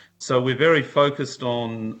agency. So we're very focused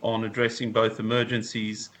on addressing both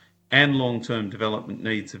emergencies and long-term development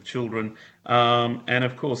needs of children. And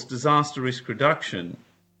of course, disaster risk reduction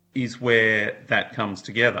is where that comes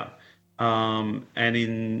together. And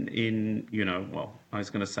in you know, well, I was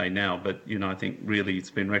going to say now, but you know, I think really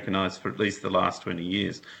it's been recognised for at least the last 20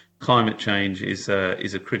 years. Climate change is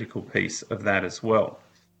a critical piece of that as well.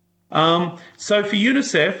 So for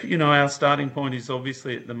UNICEF, you know, our starting point is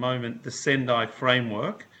obviously at the moment the Sendai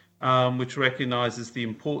framework, which recognises the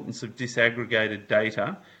importance of disaggregated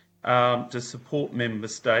data to support member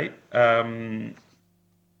state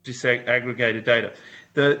disaggregated data.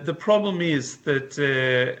 The problem is that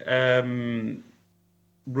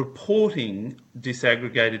reporting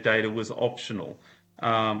disaggregated data was optional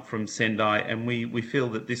from Sendai, and we feel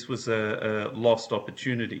that this was a lost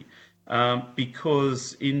opportunity.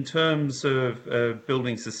 Because in terms of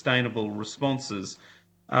building sustainable responses,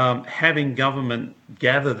 having government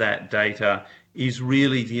gather that data is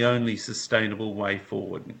really the only sustainable way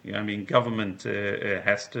forward. I mean, government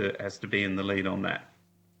has to be in the lead on that.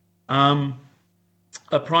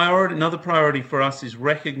 Another priority for us is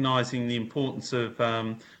recognising the importance of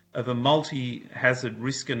a multi-hazard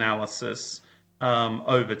risk analysis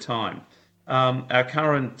over time. Our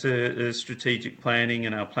current strategic planning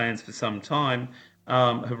and our plans for some time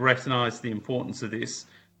have recognised the importance of this,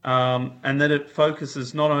 and that it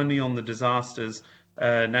focuses not only on the disasters,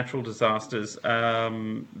 natural disasters,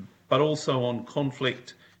 but also on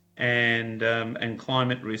conflict and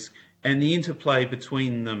climate risk and the interplay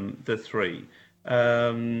between them, the three.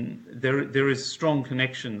 There is strong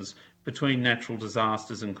connections between natural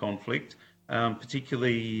disasters and conflict,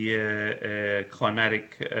 particularly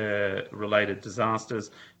climatic related disasters,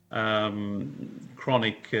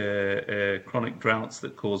 chronic droughts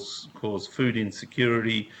that cause food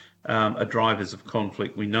insecurity are drivers of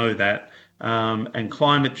conflict. We know that. And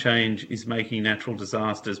climate change is making natural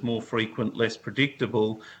disasters more frequent, less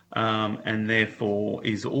predictable, and therefore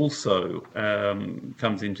is also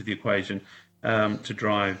comes into the equation to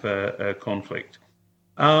drive conflict.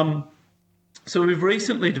 So we've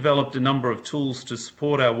recently developed a number of tools to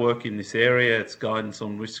support our work in this area. It's guidance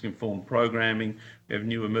on risk-informed programming. We have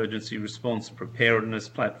new emergency response preparedness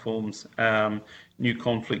platforms, new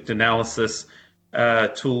conflict analysis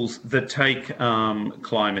tools that take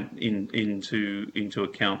climate into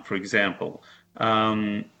account, for example.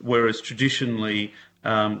 Whereas traditionally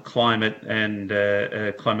climate and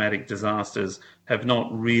climatic disasters have not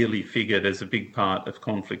really figured as a big part of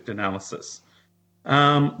conflict analysis.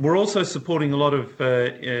 We're also supporting a lot of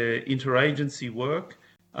interagency work.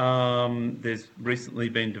 There's recently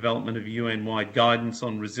been development of UN-wide guidance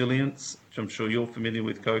on resilience, which I'm sure you're familiar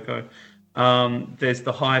with, Coco. There's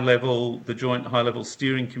the Joint High-Level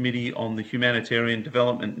Steering Committee on the Humanitarian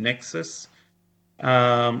Development Nexus,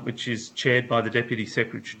 which is chaired by the Deputy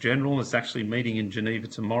Secretary General. It's actually meeting in Geneva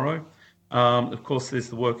tomorrow. Of course, there's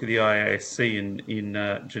the work of the IASC in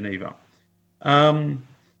Geneva.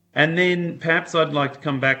 And then perhaps I'd like to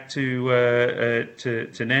come back to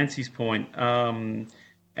Nancy's point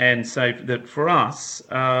and say that for us,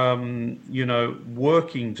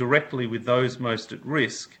 working directly with those most at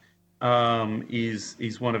risk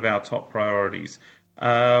is one of our top priorities.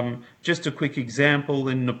 Just a quick example,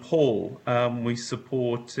 in Nepal, we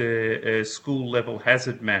support school-level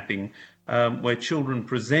hazard mapping, where children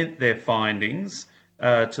present their findings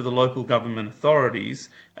to the local government authorities,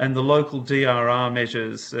 and the local DRR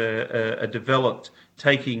measures are developed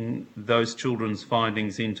taking those children's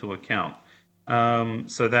findings into account.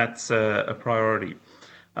 So that's a priority.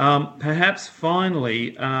 Perhaps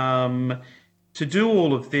finally, to do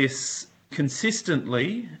all of this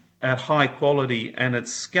consistently at high quality and at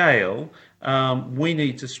scale, we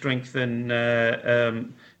need to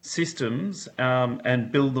strengthen systems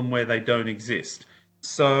and build them where they don't exist.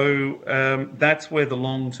 So that's where the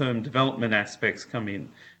long-term development aspects come in.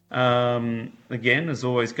 Again, as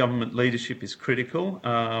always, government leadership is critical,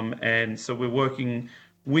 and so we're working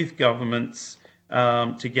with governments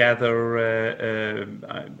to gather,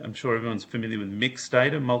 I'm sure everyone's familiar with mixed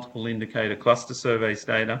data, multiple indicator cluster surveys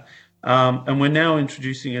data, and we're now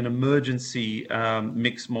introducing an emergency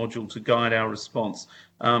mix module to guide our response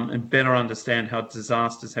and better understand how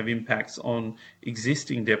disasters have impacts on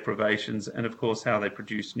existing deprivations and, of course, how they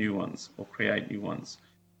produce new ones or create new ones.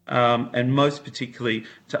 And most particularly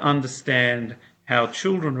to understand how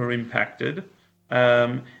children are impacted,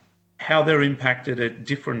 how they're impacted at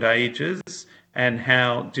different ages, and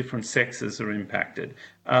how different sexes are impacted.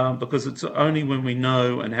 Because it's only when we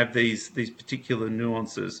know and have these particular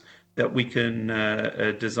nuances that we can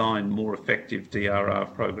design more effective DRR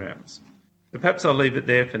programs. But perhaps I'll leave it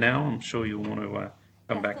there for now. I'm sure you'll want to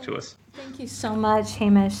come back to us. Thank you so much,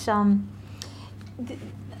 Hamish. I'm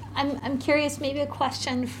curious, maybe a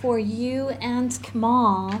question for you and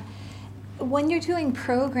Kamal. When you're doing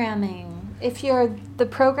programming, if you're the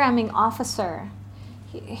programming officer,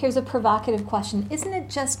 here's a provocative question. Isn't it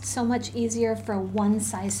just so much easier for one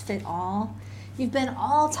size fit all? You've been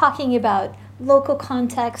all talking about local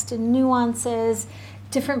context and nuances,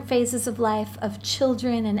 different phases of life of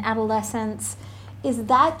children and adolescents. Is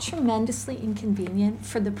that tremendously inconvenient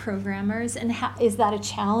for the programmers? And is that a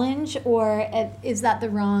challenge, or is that the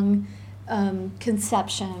wrong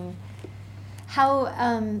conception? How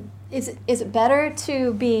is it better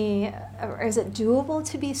to be, or is it doable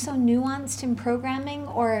to be so nuanced in programming,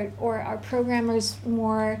 or are programmers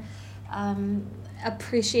more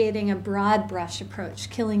appreciating a broad brush approach,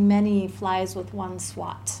 killing many flies with one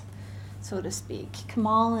swat, so to speak?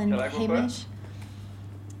 Kamal and Hamish?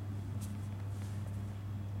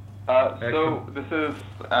 So this is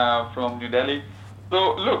from New Delhi.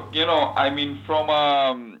 So look, I mean, from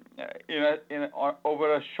over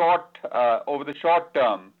the short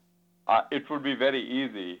term, it would be very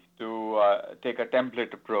easy to take a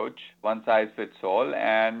template approach, one size fits all,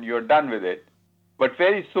 and you're done with it. But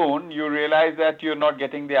very soon you realize that you're not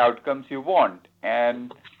getting the outcomes you want,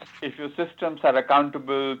 and if your systems are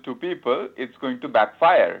accountable to people, it's going to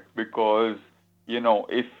backfire, because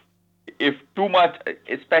if too much,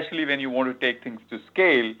 especially when you want to take things to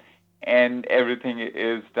scale, and everything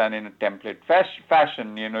is done in a template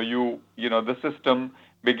fashion, the system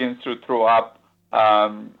begins to throw up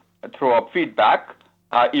feedback,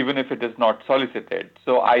 even if it is not solicited.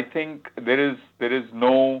 So I think there is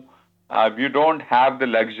no, you don't have the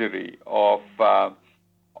luxury of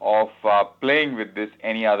playing with this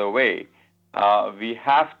any other way. We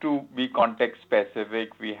have to be context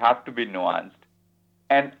specific. We have to be nuanced.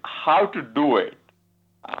 And how to do it?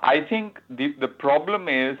 I think the problem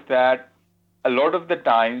is that a lot of the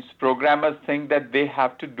times programmers think that they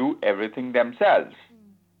have to do everything themselves,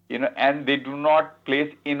 and they do not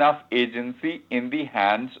place enough agency in the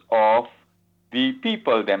hands of the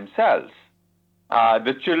people themselves,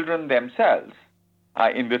 the children themselves,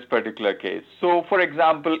 in this particular case. So, for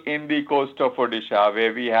example, in the coast of Odisha,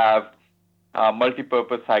 where we have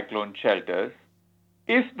multi-purpose cyclone shelters,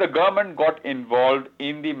 if the government got involved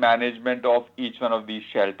in the management of each one of these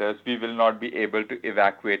shelters, we will not be able to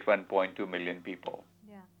evacuate 1.2 million people.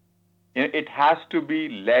 Yeah. It has to be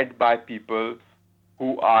led by people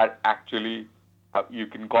who are actually, you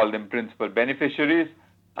can call them principal beneficiaries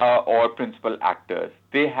or principal actors.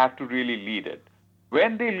 They have to really lead it.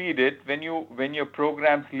 When they lead it, when your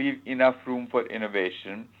programs leave enough room for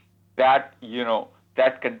innovation, that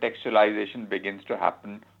contextualization begins to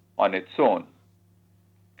happen on its own.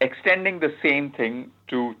 Extending the same thing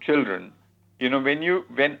to children,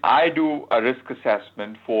 when I do a risk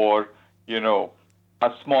assessment for, a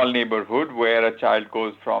small neighborhood where a child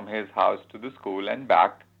goes from his house to the school and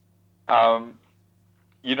back, I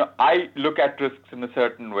look at risks in a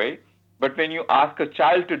certain way. But when you ask a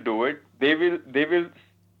child to do it, they will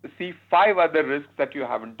see 5 other risks that you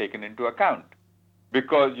haven't taken into account,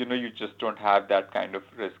 because you just don't have that kind of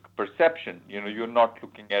risk perception. You're not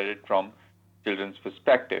looking at it from children's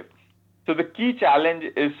perspective. So the key challenge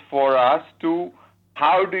is for us to,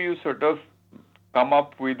 how do you sort of come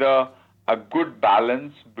up with a good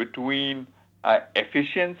balance between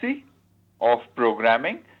efficiency of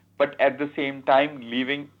programming, but at the same time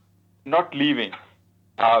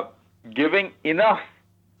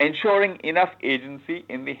ensuring enough agency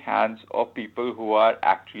in the hands of people who are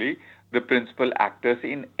actually the principal actors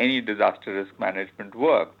in any disaster risk management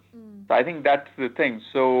work. So I think that's the thing.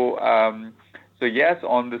 So yes,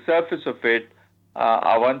 on the surface of it,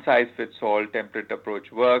 a one-size-fits-all template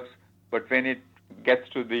approach works, but when it gets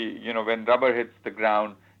to the, when rubber hits the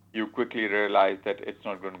ground, you quickly realize that it's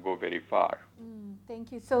not going to go very far.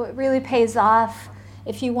 Thank you. So it really pays off.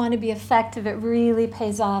 If you want to be effective, it really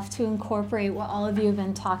pays off to incorporate what all of you have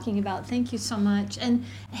been talking about. Thank you so much. And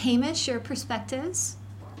Hamish, your perspectives?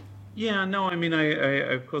 Yeah, no, I mean, I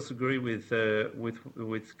of course agree with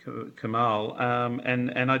Kamal,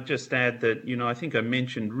 and I'd just add that I think I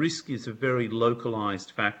mentioned risk is a very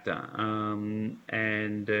localized factor,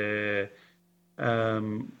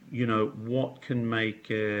 what can make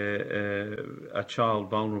a child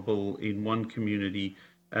vulnerable in one community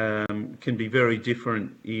can be very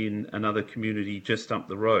different in another community just up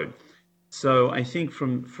the road. So I think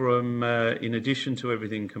from in addition to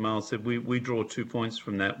everything Kamal said, we draw 2 points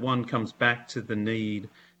from that. One comes back to the need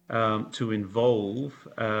to involve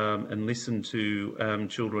and listen to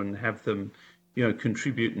children, have them,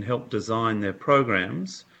 contribute and help design their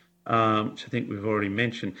programs, which I think we've already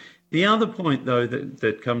mentioned. The other point, though,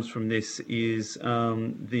 that comes from this is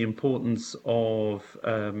the importance of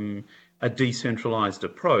a decentralized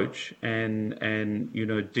approach and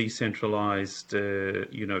decentralized,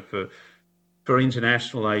 for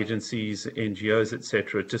international agencies, NGOs,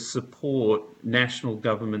 etc., to support national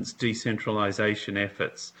governments' decentralization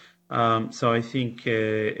efforts. So I think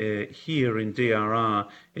here in DRR,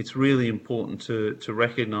 it's really important to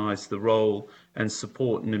recognize the role and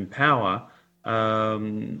support and empower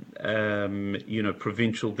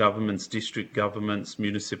provincial governments, district governments,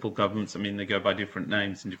 municipal governments. I mean, they go by different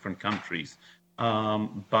names in different countries,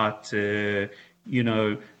 but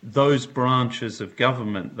those branches of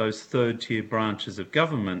government, those third-tier branches of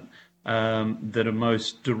government that are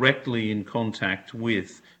most directly in contact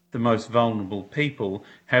with the most vulnerable people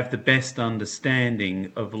have the best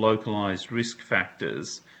understanding of localised risk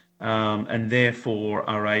factors and therefore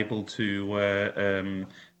are able to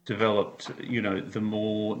develop, the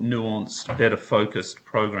more nuanced, better focused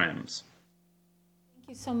programs. Thank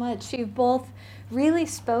you so much. You've both really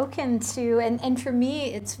spoken to, and for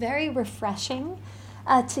me, it's very refreshing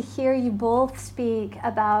to hear you both speak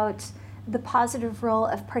about the positive role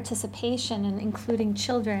of participation and including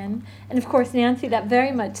children. And of course, Nancy, that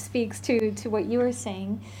very much speaks to what you were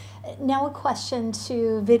saying. Now a question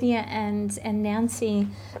to Vidya and Nancy.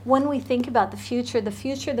 When we think about the future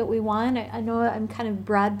that we want, I know I'm kind of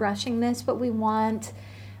broad brushing this, but we want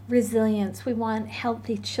resilience. We want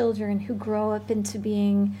healthy children who grow up into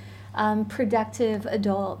being productive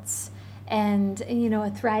adults and,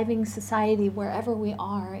 a thriving society wherever we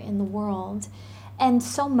are in the world. And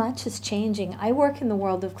so much is changing. I work in the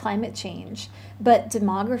world of climate change, but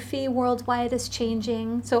demography worldwide is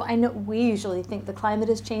changing. So I know we usually think the climate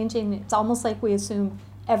is changing. It's almost like we assume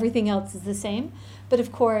everything else is the same. But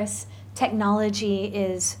of course, technology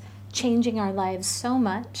is changing our lives so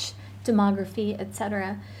much, demography,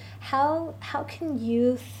 etc. How can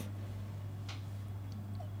youth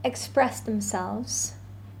express themselves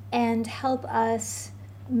and help us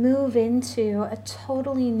move into a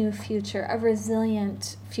totally new future, a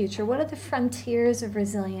resilient future? What are the frontiers of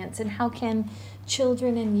resilience, and how can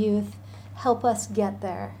children and youth help us get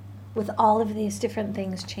there with all of these different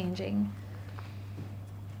things changing?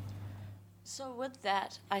 So with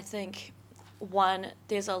that, I think, one,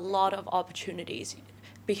 there's a lot of opportunities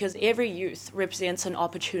because every youth represents an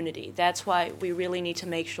opportunity. That's why we really need to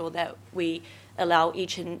make sure that we allow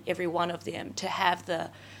each and every one of them to have the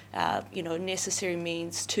necessary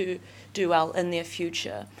means to do well in their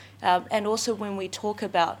future. And also when we talk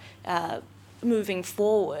about moving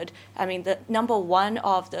forward, I mean, the number one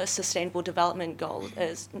of the Sustainable Development Goal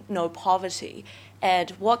is no poverty.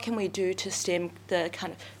 And what can we do to stem the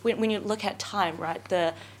kind of, when you look at time, right,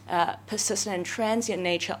 the persistent and transient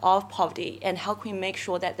nature of poverty, and how can we make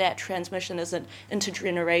sure that that transmission isn't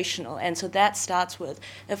intergenerational? And so that starts with,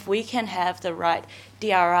 if we can have the right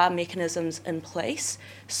DRR mechanisms in place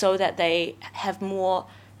so that they have more,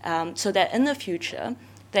 so that in the future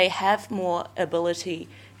they have more ability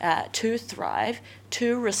to thrive,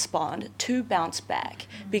 to respond, to bounce back.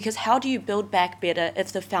 Because how do you build back better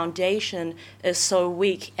if the foundation is so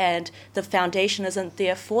weak and the foundation isn't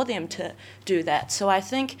there for them to do that? So I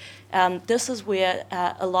think this is where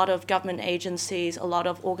a lot of government agencies, a lot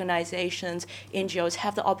of organizations, NGOs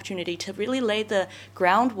have the opportunity to really lay the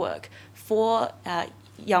groundwork for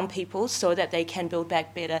young people so that they can build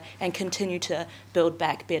back better and continue to build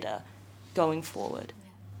back better going forward.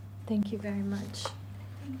 Thank you very much.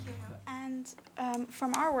 Thank you. And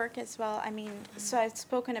from our work as well, so I've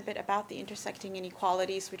spoken a bit about the intersecting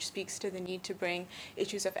inequalities, which speaks to the need to bring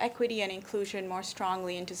issues of equity and inclusion more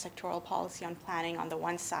strongly into sectoral policy on planning on the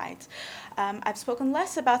one side. I've spoken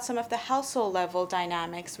less about some of the household level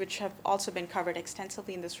dynamics, which have also been covered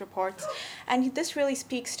extensively in this report. And this really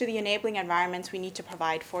speaks to the enabling environments we need to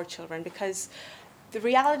provide for children, because the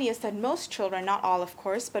reality is that most children, not all of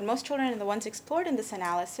course, but most children and the ones explored in this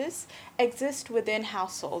analysis exist within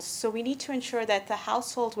households. So we need to ensure that the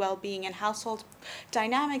household well-being and household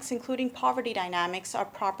dynamics, including poverty dynamics, are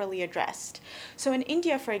properly addressed. So in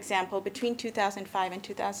India, for example, between 2005 and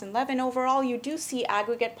 2011, overall you do see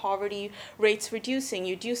aggregate poverty rates reducing.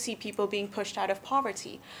 You do see people being pushed out of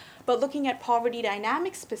poverty. But looking at poverty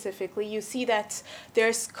dynamics specifically, you see that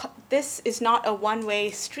this is not a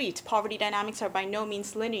one-way street. Poverty dynamics are by no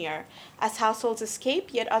means linear. As households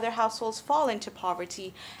escape, yet other households fall into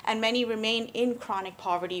poverty, and many remain in chronic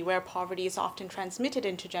poverty, where poverty is often transmitted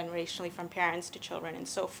intergenerationally from parents to children and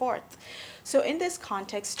so forth. So in this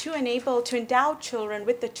context, to endow children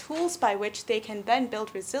with the tools by which they can then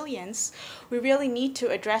build resilience, we really need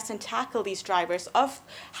to address and tackle these drivers of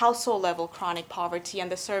household-level chronic poverty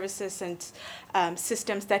and the services and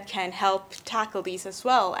systems that can help tackle these as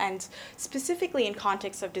well. And specifically in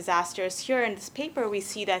context of disasters, here in this paper, we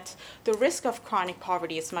see that the risk of chronic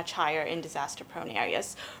poverty is much higher in disaster-prone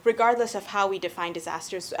areas, regardless of how we define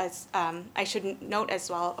disasters. As I should note as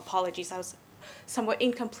well, apologies, I was somewhat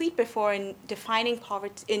incomplete before in defining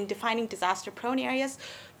poverty, in defining disaster-prone areas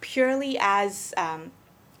purely as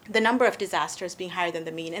the number of disasters being higher than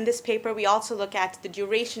the mean. In this paper, we also look at the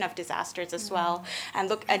duration of disasters as well, and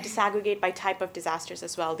look at disaggregate by type of disasters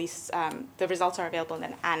as well. These the results are available in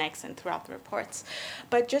an annex and throughout the reports.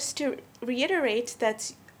 But just to reiterate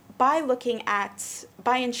that by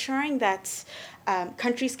ensuring that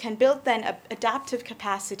countries can build then adaptive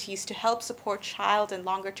capacities to help support child and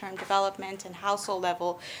longer term development and household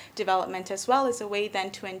level development, as well as a way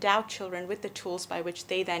then to endow children with the tools by which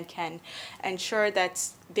they then can ensure that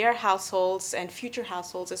their households and future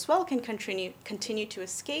households as well can continue to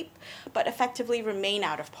escape, but effectively remain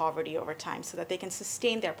out of poverty over time so that they can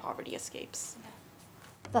sustain their poverty escapes.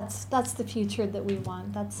 That's the future that we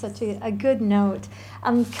want. That's such a good note.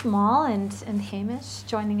 Kamal and Hamish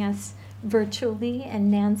joining us virtually,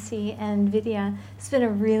 and Nancy and Vidya. It's been a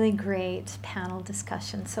really great panel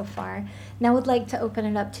discussion so far. Now I'd like to open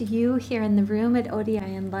it up to you here in the room at ODI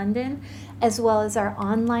in London, as well as our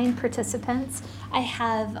online participants. I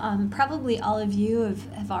have probably all of you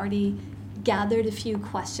have already gathered a few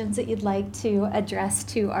questions that you'd like to address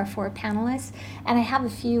to our 4 panelists, and I have a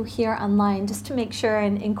few here online just to make sure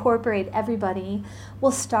and incorporate everybody.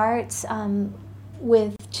 We'll start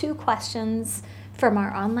with 2 questions from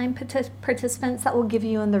our online participants that will give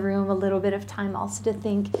you in the room a little bit of time also to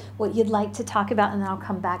think what you'd like to talk about, and then I'll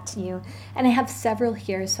come back to you. And I have several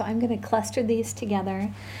here, so I'm going to cluster these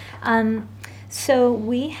together. So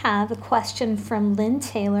we have a question from Lynn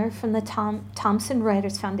Taylor from the Thomson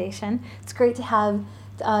Reuters Foundation. It's great to have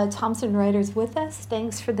Thomson Reuters with us.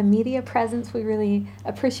 Thanks for the media presence. We really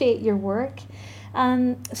appreciate your work.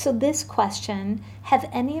 So this question, have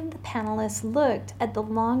any of the panelists looked at the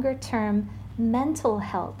longer term mental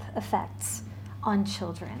health effects on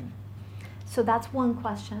children? So that's one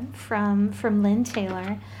question from Lynn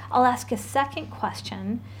Taylor. I'll ask a second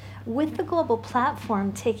question. With the global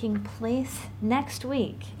platform taking place next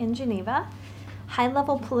week in Geneva,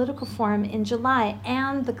 high-level political forum in July,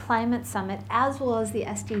 and the climate summit, as well as the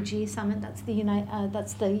SDG summit, that's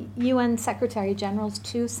the UN Secretary General's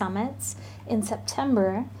 2 summits in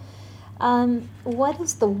September, what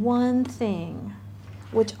is the one thing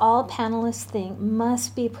which all panelists think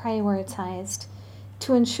must be prioritized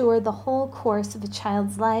to ensure the whole course of a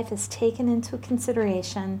child's life is taken into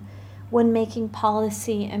consideration when making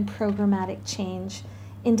policy and programmatic change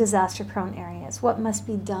in disaster-prone areas? What must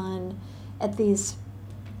be done at these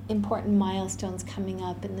important milestones coming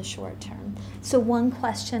up in the short term? So one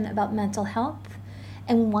question about mental health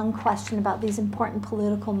and one question about these important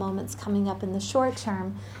political moments coming up in the short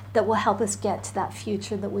term that will help us get to that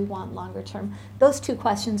future that we want longer term. Those 2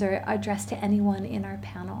 questions are addressed to anyone in our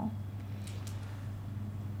panel.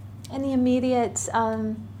 Any immediate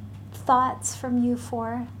thoughts from you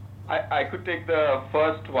 4? I could take the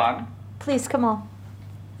first one. Please, Kamal.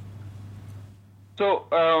 So,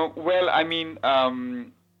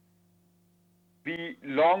 the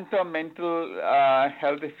long-term mental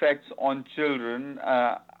health effects on children,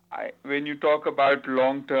 when you talk about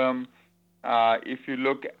long-term, if you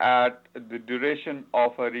look at the duration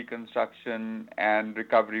of a reconstruction and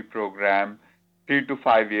recovery program, 3 to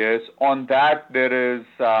 5 years, on that there is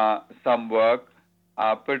some work.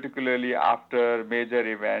 Particularly after major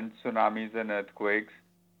events, tsunamis and earthquakes.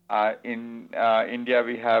 In India,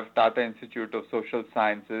 we have Tata Institute of Social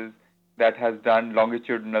Sciences that has done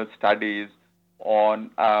longitudinal studies on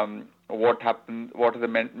what are the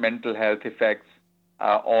mental health effects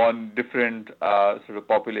on different sort of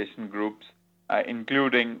population groups,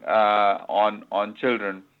 including on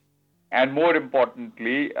children. And more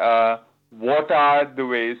importantly, what are the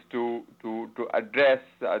ways to address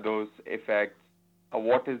those effects?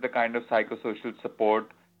 What is the kind of psychosocial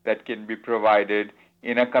support that can be provided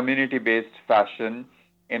in a community-based fashion,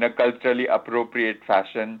 in a culturally appropriate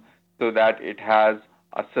fashion, so that it has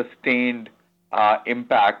a sustained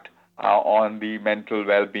impact on the mental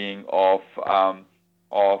well-being of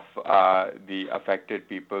the affected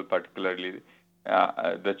people, particularly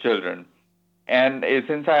the children. And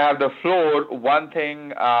since I have the floor, one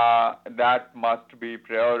thing that must be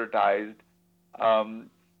prioritized.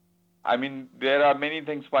 There are many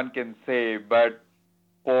things one can say, but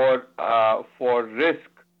for risk,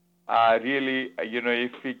 really,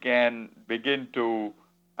 if we can begin to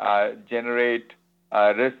generate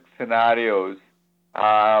risk scenarios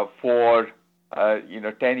for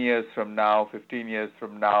 10 years from now, 15 years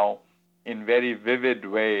from now, in very vivid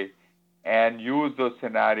way, and use those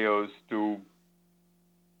scenarios to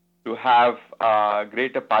have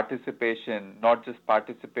greater participation, not just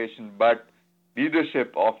participation, but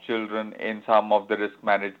leadership of children in some of the risk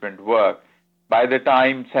management work. By the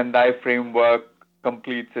time Sendai framework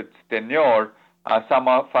completes its tenure, some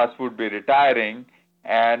of us would be retiring,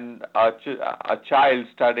 and a child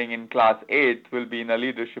studying in class 8 will be in a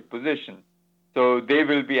leadership position. So they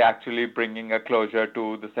will be actually bringing a closure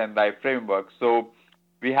to the Sendai framework. So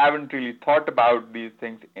we haven't really thought about these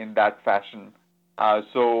things in that fashion.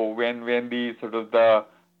 So when the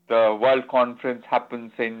the World Conference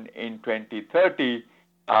happens in 2030,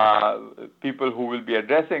 people who will be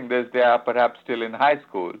addressing this, they are perhaps still in high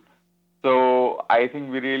school. So I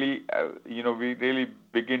think we really, we really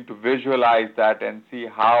begin to visualize that and see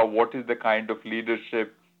what is the kind of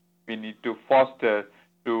leadership we need to foster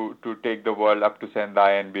to take the world up to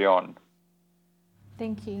Sendai and beyond.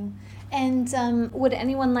 Thank you. And would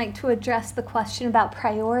anyone like to address the question about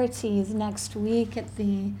priorities next week at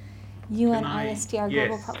the UN ISDR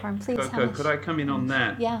Global Platform? Please, Coco, could I come in on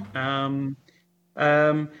that? Yeah.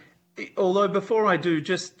 Although before I do,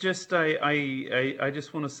 I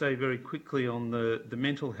just want to say very quickly on the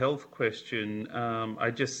mental health question,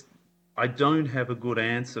 I don't have a good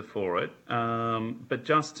answer for it, but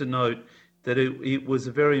just to note that it was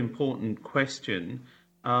a very important question,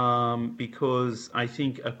 because I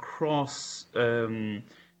think across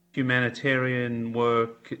humanitarian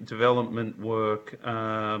work, development work,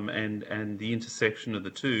 and the intersection of the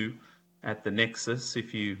two at the nexus,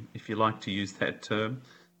 if you like to use that term,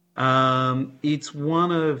 it's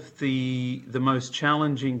one of the most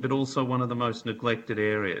challenging, but also one of the most neglected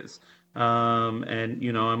areas.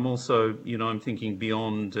 And I'm also, I'm thinking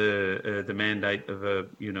beyond the mandate of an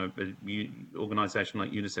organisation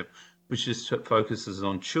like UNICEF, which just focuses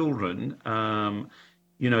on children.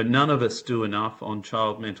 None of us do enough on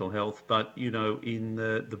child mental health, but in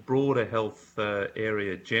the broader health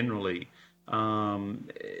area generally,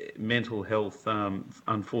 mental health,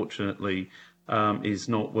 unfortunately, is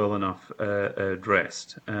not well enough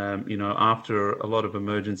addressed. After a lot of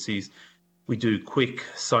emergencies, we do quick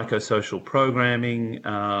psychosocial programming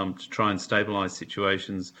to try and stabilise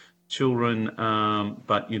situations, children,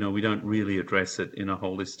 but we don't really address it in a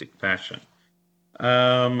holistic fashion.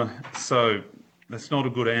 So that's not a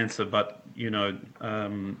good answer, but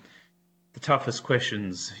the toughest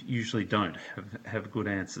questions usually don't have good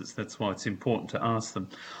answers. That's why it's important to ask them.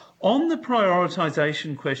 On the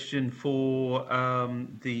prioritisation question for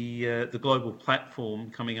the global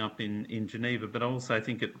platform coming up in Geneva, but also I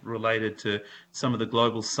think it related to some of the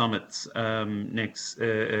global summits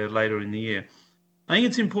later in the year. I think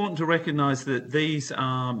it's important to recognise that these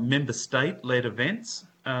are member state-led events,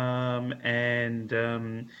 and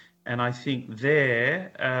I think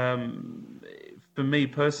for me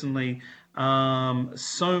personally,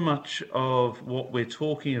 so much of what we're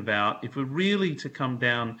talking about, if we're really to come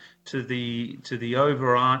down to the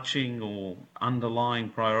overarching or underlying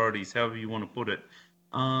priorities, however you want to put it,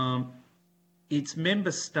 it's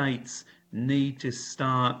member states need to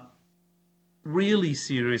start really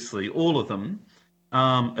seriously, all of them,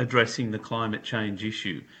 addressing the climate change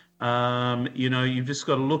issue. You've just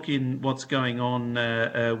got to look in what's going on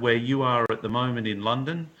where you are at the moment in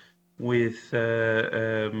London, with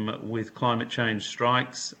climate change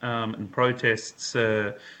strikes and protests,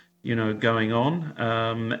 going on,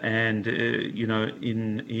 and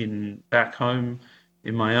in back home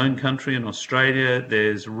in my own country in Australia,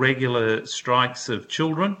 there's regular strikes of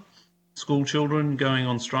children, school children going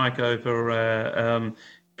on strike over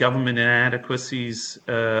government inadequacies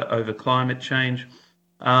over climate change.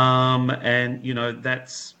 And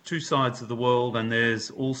that's two sides of the world, and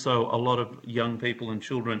there's also a lot of young people and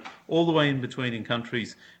children all the way in between in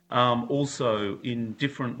countries, also in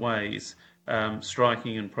different ways,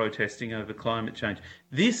 striking and protesting over climate change.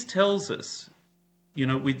 This tells us,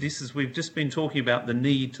 we've just been talking about the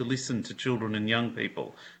need to listen to children and young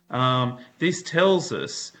people. This tells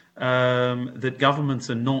us that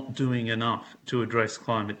governments are not doing enough to address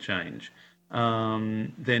climate change.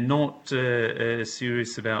 They're not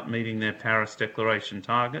serious about meeting their Paris Declaration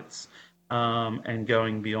targets and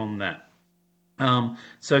going beyond that.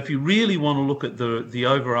 So if you really want to look at the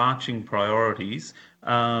overarching priorities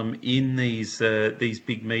in these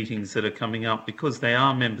big meetings that are coming up, because they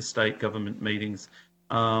are member state government meetings,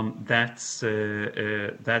 that's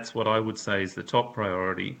what I would say is the top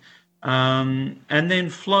priority. And then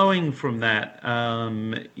flowing from that,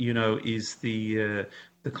 is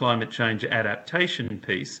the climate change adaptation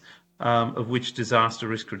piece, of which disaster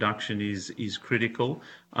risk reduction is critical.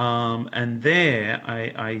 And there,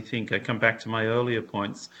 I think I come back to my earlier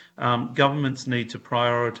points. Governments need to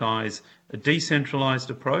prioritise a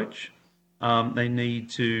decentralised approach. They need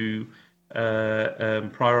to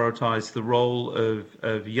prioritise the role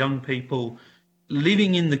of young people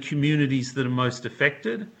living in the communities that are most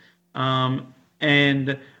affected.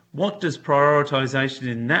 And what does prioritisation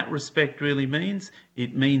in that respect really means?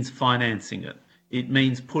 It means financing it. It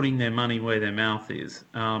means putting their money where their mouth is,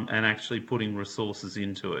 and actually putting resources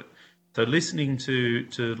into it. So listening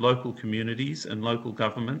to local communities and local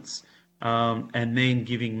governments, and then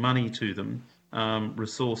giving money to them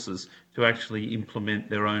resources to actually implement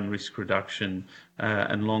their own risk reduction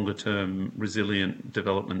and longer term resilient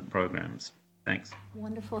development programs. Thanks.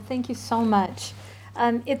 Wonderful. Thank you so much.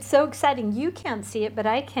 It's so exciting. You can't see it, but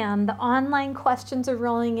I can. The online questions are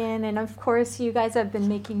rolling in, and of course, you guys have been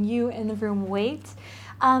making you in the room wait.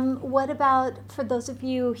 What about for those of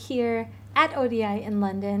you here at ODI in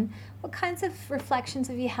London? What kinds of reflections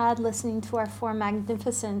have you had listening to our four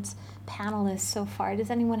magnificent panelists so far? Does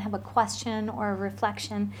anyone have a question or a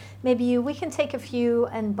reflection? Maybe we can take a few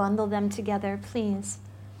and bundle them together, please.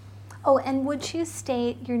 Oh, and would you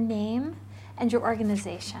state your name and your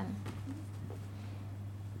organization?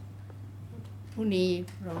 Puni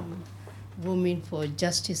from Women for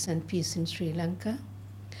Justice and Peace in Sri Lanka.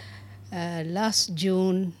 Last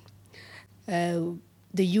June, the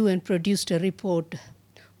UN produced a report,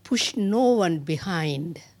 Push No One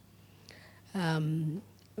Behind.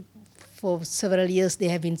 For several years they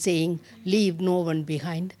have been saying, leave no one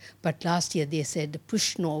behind, but last year they said,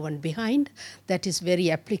 push no one behind. That is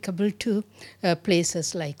very applicable to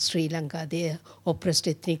places like Sri Lanka. They are oppressed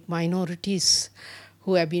ethnic minorities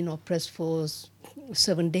who have been oppressed for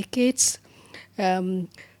 7 decades. Some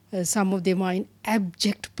of them are in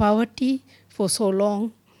abject poverty for so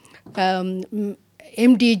long.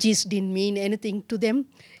 MDGs didn't mean anything to them.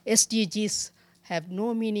 SDGs have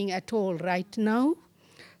no meaning at all right now.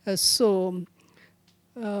 In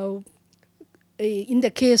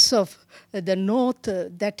the case of the North,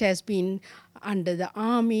 that has been under the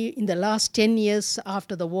army in the last 10 years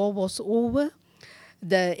after the war was over.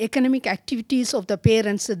 The economic activities of the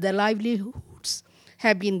parents, the livelihoods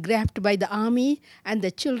have been grabbed by the army, and the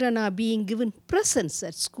children are being given presents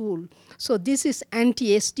at school. So this is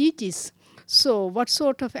anti-SDGs. So what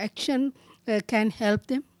sort of action can help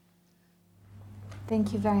them?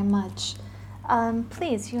 Thank you very much.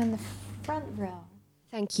 Please, you in the front row.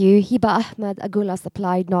 Thank you. Hiba Ahmed, Agulas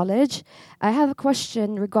Applied Knowledge. I have a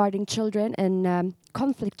question regarding children in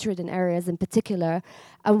conflict-ridden areas in particular,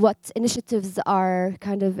 and what initiatives are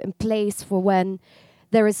kind of in place for when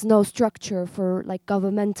there is no structure for like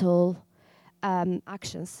governmental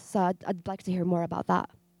actions. So I'd like to hear more about that.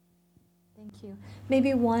 Thank you.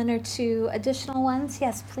 Maybe one or two additional ones?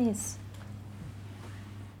 Yes, please.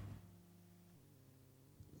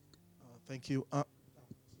 Thank you.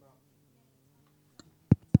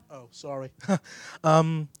 Sorry.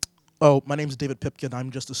 My name is David Pipkin.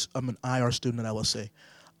 I'm an IR student at LSE.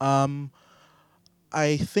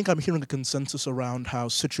 I think I'm hearing a consensus around how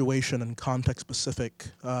situation and context-specific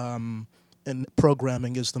in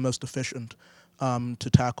programming is the most efficient to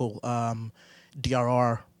tackle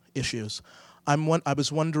DRR issues. I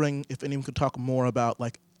was wondering if anyone could talk more about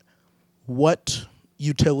like what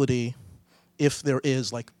utility, if there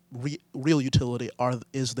is like real utility,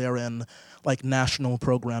 is there in like national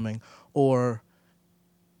programming, or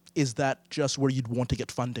is that just where you'd want to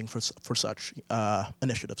get funding for such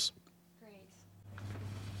initiatives? Great.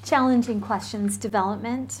 Challenging questions: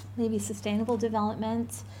 development, maybe sustainable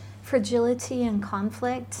development, fragility and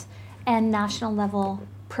conflict, and national level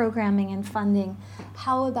programming and funding.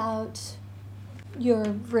 How about your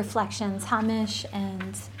reflections, Hamish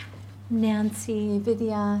and Nancy,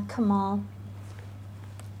 Vidya, Kamal?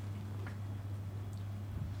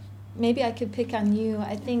 Maybe I could pick on you.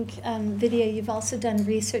 I think, Vidya, you've also done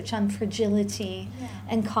research on fragility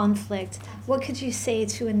and conflict. What could you say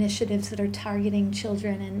to initiatives that are targeting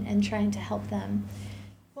children and trying to help them?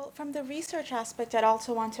 Well, from the research aspect, I'd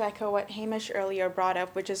also want to echo what Hamish earlier brought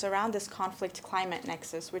up, which is around this conflict-climate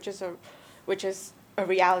nexus, which is a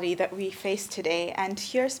reality that we face today. And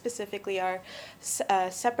here specifically, our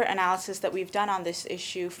separate analysis that we've done on this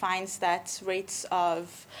issue finds that rates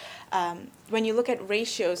of when you look at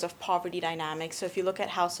ratios of poverty dynamics, so if you look at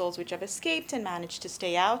households which have escaped and managed to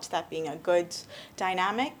stay out, that being a good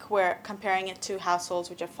dynamic, we're comparing it to households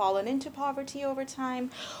which have fallen into poverty over time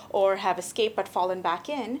or have escaped but fallen back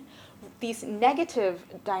in. These negative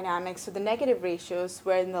dynamics, so the negative ratios,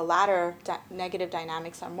 wherein the latter negative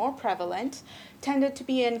dynamics are more prevalent, tended to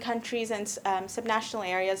be in countries and subnational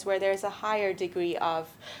areas where there's a higher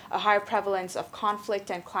prevalence of conflict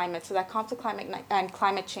and climate. So that conflict, climate, and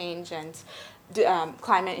climate change and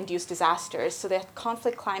climate-induced disasters. So that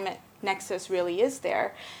conflict-climate nexus really is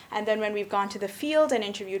there. And then when we've gone to the field and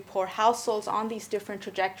interviewed poor households on these different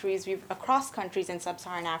trajectories across countries in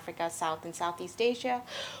sub-Saharan Africa, South and Southeast Asia,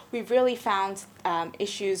 we've really found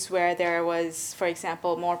issues where there was, for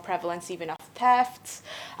example, more prevalence even of thefts.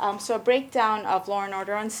 So a breakdown of law and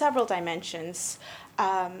order on several dimensions.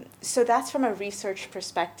 So that's from a research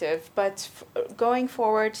perspective, but going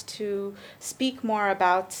forward to speak more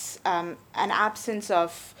about an absence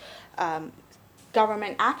of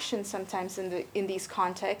government action sometimes in these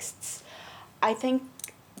contexts, I think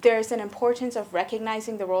there's an importance of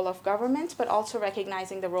recognizing the role of government, but also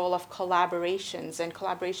recognizing the role of collaborations and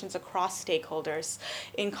collaborations across stakeholders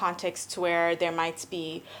in contexts where there might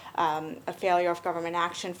be a failure of government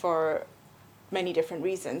action for many different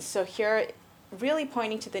reasons. So here, really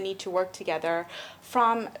pointing to the need to work together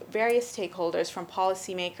from various stakeholders, from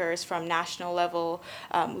policymakers, from national level,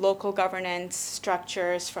 local governance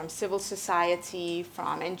structures, from civil society,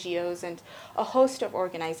 from NGOs, and a host of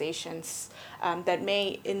organizations that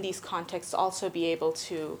may, in these contexts, also be able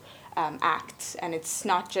to act. And it's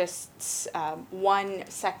not just one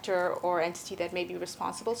sector or entity that may be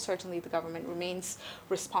responsible. Certainly the government remains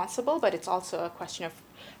responsible, but it's also a question of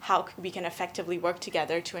how we can effectively work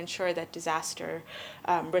together to ensure that disaster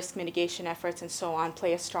risk mitigation efforts and so on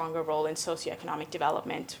play a stronger role in socioeconomic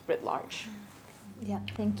development writ large. Yeah,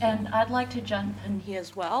 thank you. And I'd like to jump in here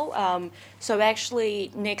as well. So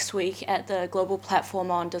actually next week at the Global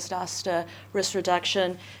Platform on Disaster Risk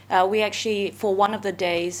Reduction, we actually, for one of the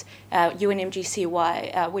days,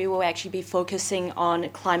 UNMGCY, we will actually be focusing on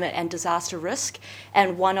climate and disaster risk.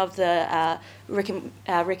 And one of the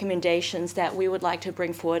recommendations that we would like to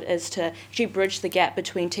bring forward is to actually bridge the gap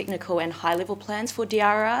between technical and high-level plans for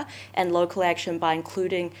DRR and local action by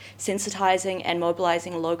including sensitizing and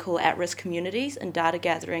mobilizing local at-risk communities and data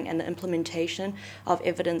gathering and the implementation of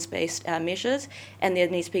evidence-based measures. And there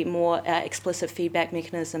needs to be more explicit feedback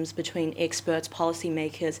mechanisms between experts,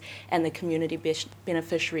 policymakers, and the community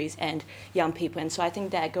beneficiaries and young people. And so I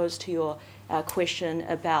think that goes to your question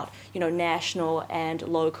about national and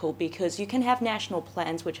local, because you can have national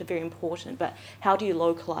plans which are very important, but how do you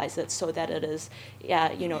localize it so that it is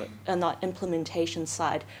on the implementation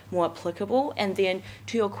side more applicable? And then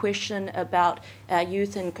to your question about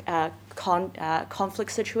youth and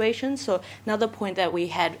conflict situations, so another point that we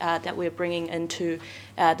had that we're bringing into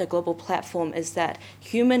the global platform is that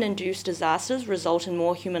human-induced disasters result in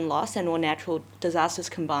more human loss and more natural disasters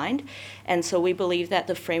combined. And so we believe that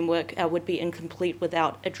the framework would be incomplete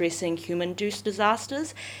without addressing human-induced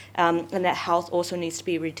disasters, and that health also needs to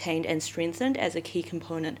be retained and strengthened as a key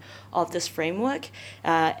component of this framework.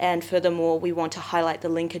 And furthermore, we want to highlight the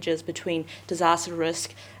linkages between disaster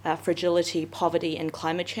risk, fragility, poverty, and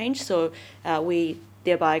climate change. So we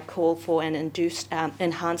thereby call for an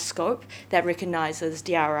enhanced scope that recognises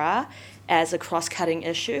DRR as a cross-cutting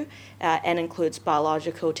issue and includes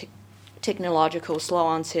biological, technological, slow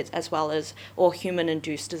onsets, as well as all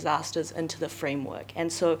human-induced disasters into the framework.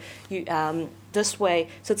 And so this way,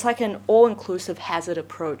 so it's like an all-inclusive hazard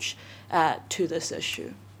approach to this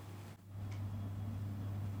issue.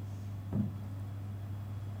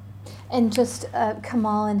 And just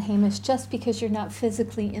Kamal and Hamish, just because you're not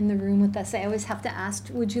physically in the room with us, I always have to ask,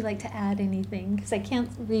 would you like to add anything? Because I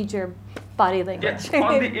can't read your body language. Yes,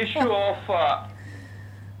 on the issue of,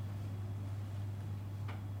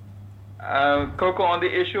 Coco, on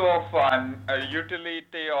the issue of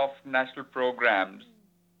utility of national programs,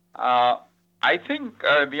 I think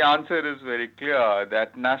the answer is very clear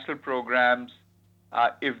that national programs,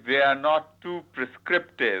 if they are not too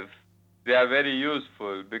prescriptive, they are very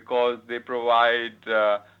useful because they provide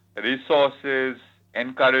resources,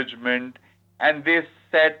 encouragement, and they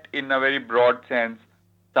set, in a very broad sense,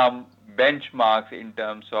 some benchmarks in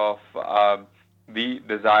terms of the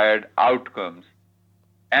desired outcomes.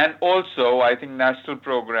 And also, I think national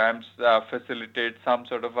programs facilitate some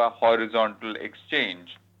sort of a horizontal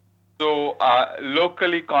exchange. So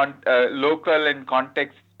local and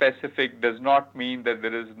context-specific does not mean that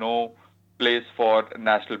there is no place for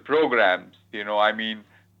national programs. The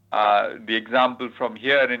example from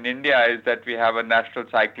here in India is that we have a national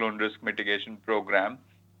cyclone risk mitigation program,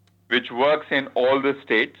 which works in all the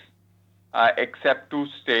states, except 2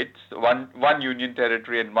 states, one union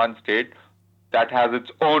territory and 1 state that has its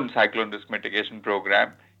own cyclone risk mitigation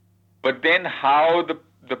program. But then how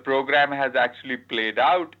the program has actually played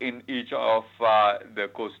out in each of the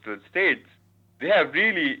coastal states, they have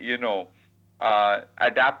really,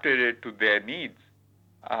 adapted it to their needs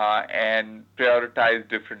and prioritized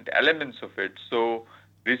different elements of it. So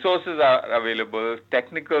resources are available,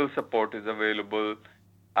 technical support is available,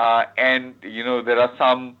 and there are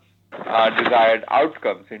some desired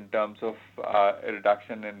outcomes in terms of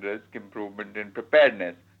reduction in risk, improvement in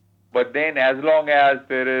preparedness. But then as long as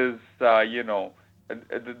there is,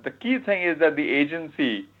 the key thing is that the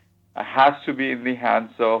agency has to be in the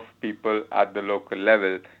hands of people at the local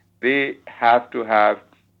level. They have to have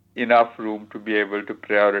enough room to be able to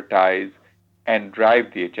prioritize and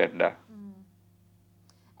drive the agenda.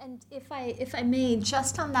 And if I may,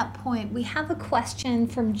 just on that point, we have a question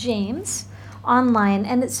from James online,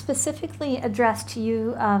 and it's specifically addressed to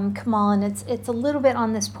you, Kamal, and it's a little bit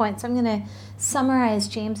on this point. So I'm going to summarize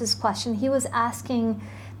James's question. He was asking,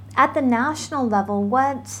 at the national level,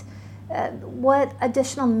 what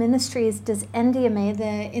additional ministries does NDMA,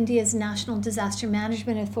 the India's National Disaster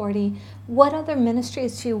Management Authority, what other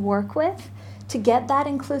ministries do you work with to get that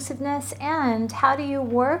inclusiveness, and how do you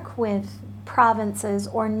work with provinces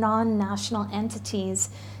or non-national entities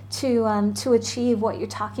to achieve what you're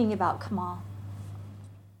talking about, Kamal?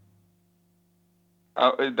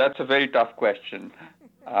 That's a very tough question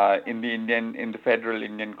in the federal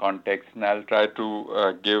Indian context, and I'll try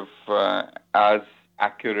to give as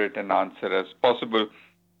accurate an answer as possible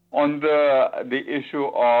on the issue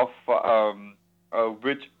of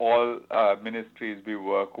which all ministries we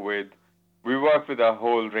work with. We work with a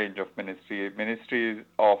whole range of ministries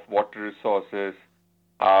of water resources,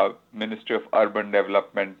 Ministry of Urban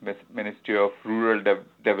Development, Ministry of Rural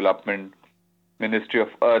Development, Ministry of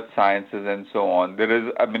Earth Sciences, and so on. There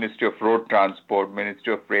is a Ministry of Road Transport,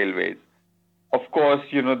 Ministry of Railways. Of course,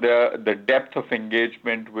 the depth of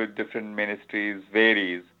engagement with different ministries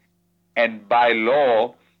varies. And by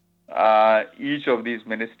law, each of these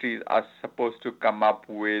ministries are supposed to come up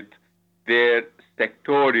with their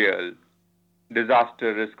sectorial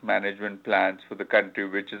disaster risk management plans for the country,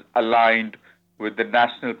 which is aligned with the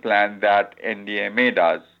national plan that NDMA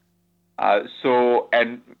does.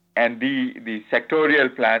 And the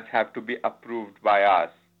sectorial plans have to be approved by us.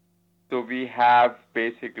 So we have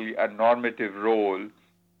basically a normative role,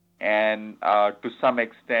 and to some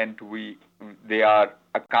extent they are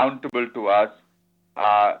accountable to us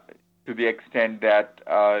to the extent that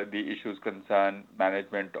the issues concern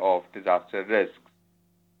management of disaster risks.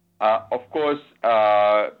 Of course,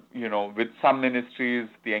 with some ministries,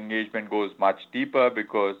 the engagement goes much deeper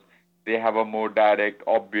because they have a more direct,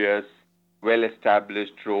 obvious,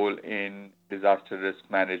 well-established role in disaster risk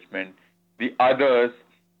management. The others,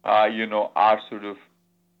 are sort of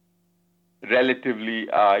relatively,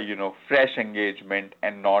 fresh engagement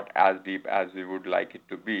and not as deep as we would like it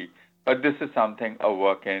to be. But this is something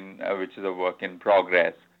which is a work in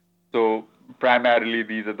progress. So primarily,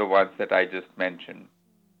 these are the ones that I just mentioned.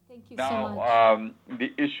 Thank you so much.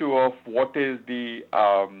 The issue of what is the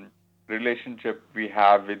relationship we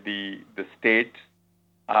have with the states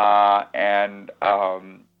and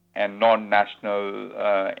non-national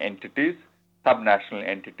entities, subnational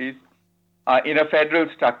entities. In a federal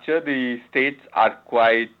structure, the states are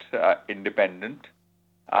quite independent,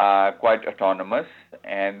 quite autonomous,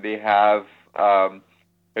 and they have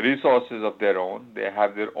resources of their own. They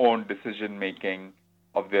have their own decision-making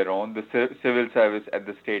of their own. The civil service at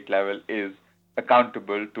the state level is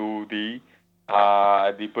accountable to the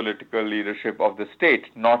political leadership of the state,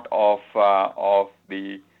 not of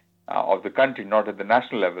the country, not at the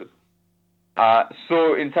national level.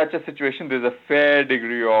 So in such a situation, there's a fair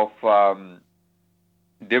degree of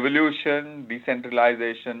devolution,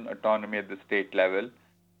 decentralization, autonomy at the state level.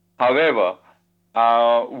 However,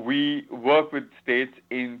 we work with states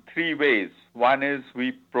in three ways. One is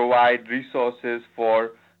we provide resources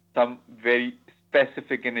for some very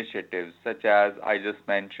specific initiatives, such as I just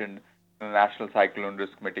mentioned, the National Cyclone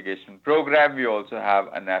Risk Mitigation Program. We also have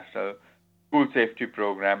a National School Safety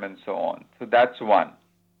Program and so on. So that's one.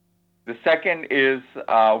 The second is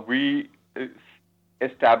we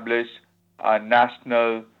establish a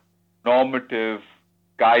national normative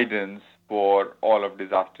guidance for all of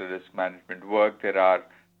disaster risk management work. There are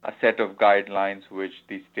a set of guidelines which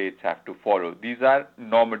the states have to follow. These are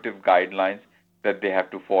normative guidelines that they have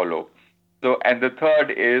to follow. So, and the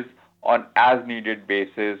third is on as-needed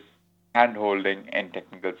basis, hand-holding and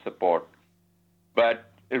technical support. But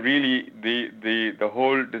really, the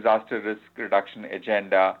whole disaster risk reduction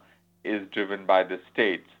agenda is driven by the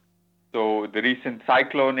states. So the recent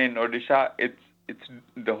cyclone in Odisha, it's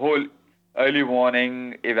the whole early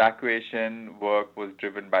warning evacuation work was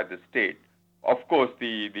driven by the state. Of course,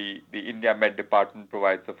 the India Met Department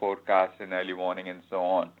provides the forecast and early warning and so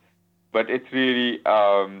on, but it's really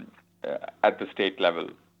at the state level.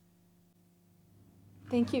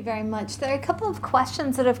 Thank you very much. There are a couple of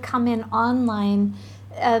questions that have come in online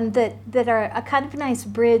that are a kind of nice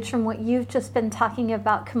bridge from what you've just been talking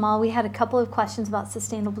about, Kamal. We had a couple of questions about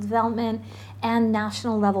sustainable development and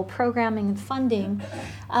national level programming and funding.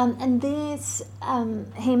 And these,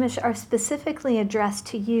 Hamish, are specifically addressed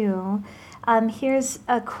to you. Here's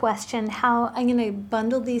a question. I'm going to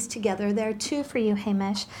bundle these together. There are two for you,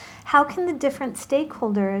 Hamish. How can the different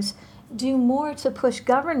stakeholders do more to push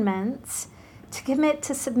governments to commit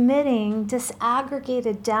to submitting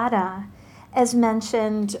disaggregated data, as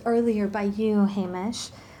mentioned earlier by you, Hamish?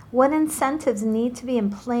 What incentives need to be in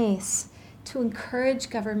place to encourage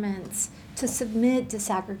governments to submit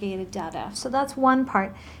disaggregated data? So that's one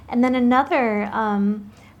part. And then another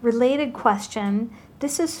related question,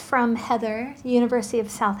 this is from Heather, University of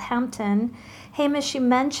Southampton. Hamish, you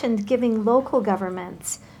mentioned giving local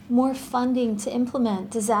governments more funding to implement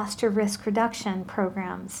disaster risk reduction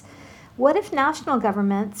programs. What if national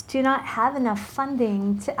governments do not have enough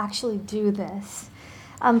funding to actually do this?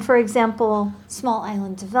 For example, small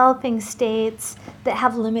island developing states that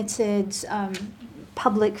have limited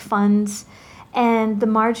public funds and the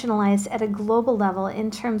marginalized at a global level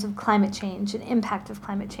in terms of climate change and impact of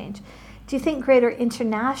climate change. Do you think greater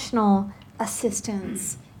international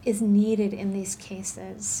assistance is needed in these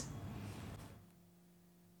cases?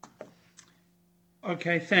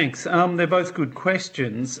 Okay, thanks. They're both good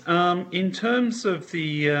questions. In terms of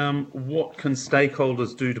the what can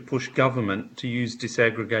stakeholders do to push government to use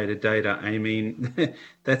disaggregated data, I mean,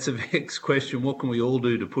 that's a vexed question. What can we all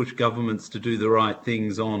do to push governments to do the right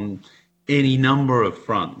things on any number of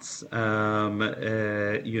fronts?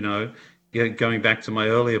 You know, going back to my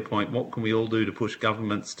earlier point, what can we all do to push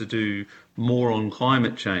governments to do more on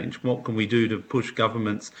climate change? What can we do to push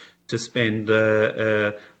governments to spend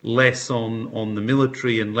less on the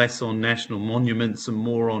military and less on national monuments and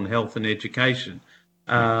more on health and education?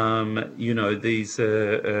 You know, these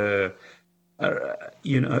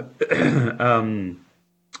you know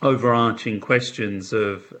overarching questions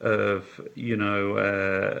of you know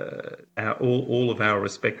all of our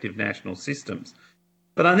respective national systems.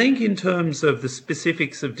 But I think in terms of the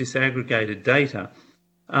specifics of disaggregated data,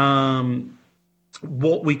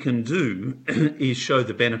 what we can do is show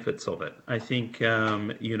the benefits of it. I think,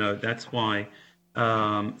 you know, that's why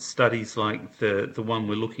studies like the one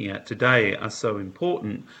we're looking at today are so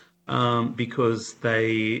important, because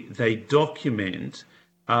they document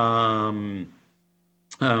good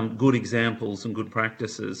examples and good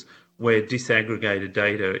practices where disaggregated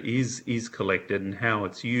data is collected and how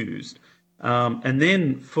it's used. And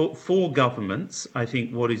then for governments, I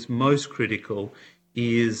think what is most critical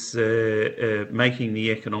is making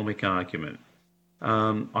the economic argument.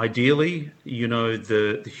 Ideally, you know,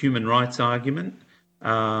 the human rights argument,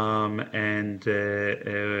 and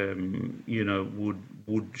you know,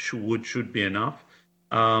 should be enough.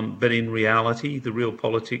 But in reality, the real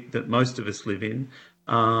politic that most of us live in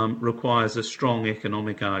requires a strong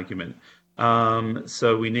economic argument.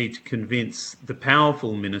 So we need to convince the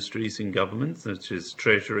powerful ministries in government, such as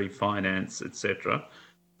Treasury, Finance, etc.,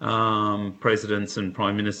 presidents and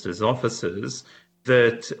prime ministers' offices,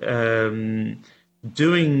 that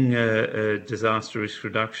doing disaster risk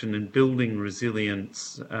reduction and building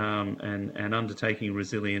resilience and undertaking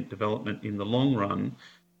resilient development in the long run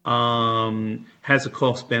has a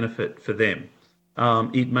cost benefit for them.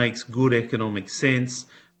 It makes good economic sense.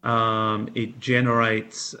 It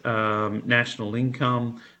generates national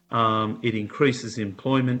income. It increases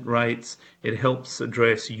employment rates. It helps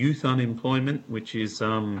address youth unemployment, which is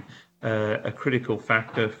a critical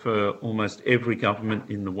factor for almost every government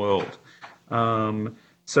in the world.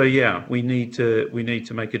 So yeah, we need to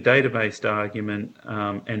make a data-based argument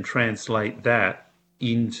and translate that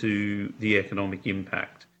into the economic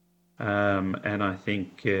impact. And I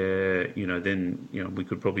think you know, then you know, we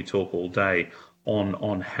could probably talk all day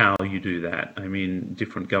on how you do that. I mean,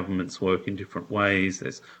 different governments work in different ways.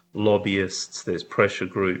 There's lobbyists, there's pressure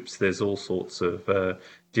groups, there's all sorts of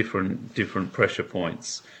different pressure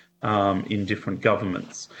points in different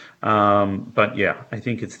governments. But yeah, I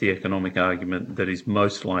think it's the economic argument that is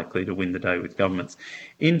most likely to win the day with governments.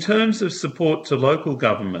 In terms of support to local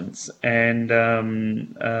governments and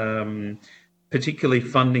particularly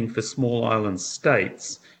funding for small island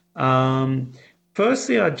states,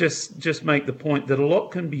 firstly, I'd just make the point that a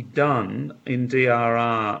lot can be done in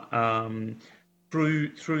DRR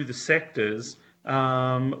through the sectors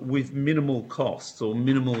with minimal costs or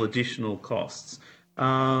minimal additional costs.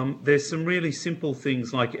 There's some really simple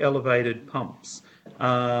things like elevated pumps,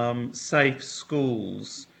 safe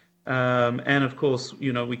schools, and of course,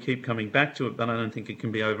 you know, we keep coming back to it, but I don't think it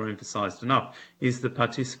can be overemphasized enough, is the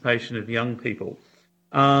participation of young people.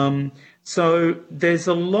 So there's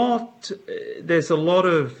a lot of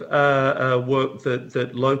work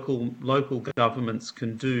that local governments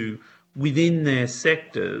can do within their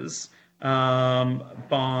sectors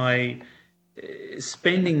by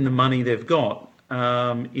spending the money they've got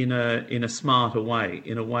in a smarter way,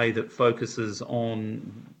 in a way that focuses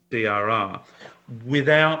on DRR,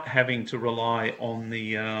 without having to rely on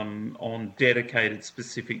the on dedicated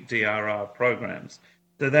specific DRR programs.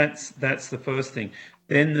 So that's the first thing.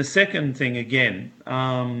 Then the second thing, again,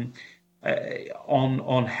 on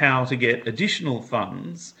how to get additional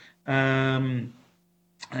funds,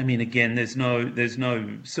 I mean, again, there's no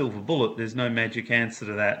silver bullet, there's no magic answer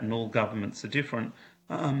to that, and all governments are different.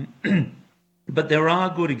 But there are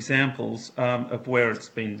good examples of where it's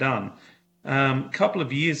been done. A couple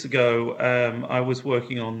of years ago, I was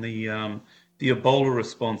working on the Ebola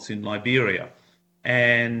response in Liberia,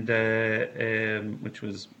 and which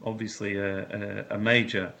was obviously a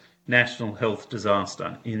major national health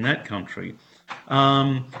disaster in that country.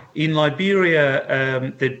 In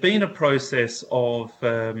Liberia, there'd been a process of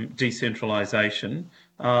decentralisation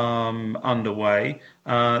underway.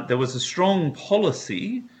 There was a strong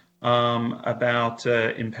policy about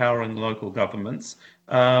empowering local governments,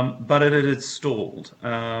 but it had stalled.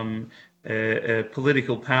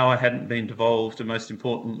 Political power hadn't been devolved, and most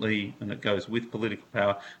importantly, and it goes with political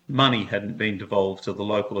power, money hadn't been devolved to the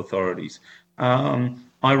local authorities.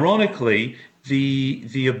 Ironically, the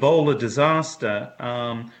Ebola disaster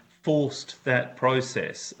forced that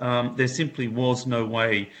process. There simply was no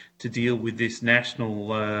way to deal with this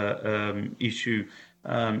national issue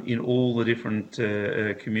in all the different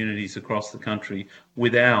communities across the country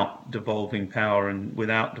without devolving power and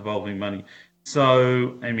without devolving money.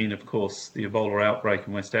 So, I mean, of course, the Ebola outbreak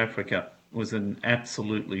in West Africa was an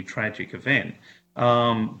absolutely tragic event.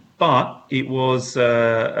 But it was,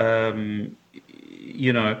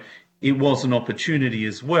 it was an opportunity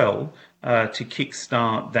as well to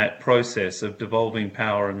kickstart that process of devolving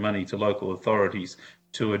power and money to local authorities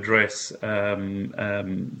to address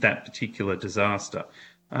that particular disaster.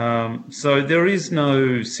 So there is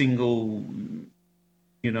no single,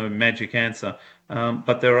 magic answer,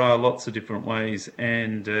 but there are lots of different ways,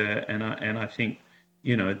 and I think,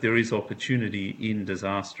 there is opportunity in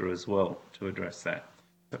disaster as well to address that.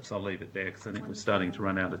 Perhaps I'll leave it there because I think we're starting to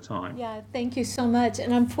run out of time. Yeah, thank you so much.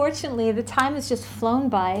 And unfortunately, the time has just flown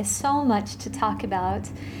by. So much to talk about.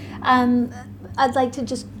 I'd like to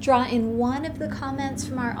just draw in one of the comments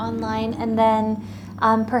from our online, and then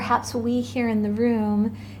perhaps we here in the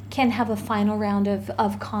room can have a final round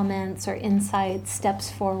of comments or insights, steps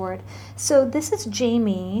forward. So this is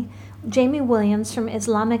Jamie Williams from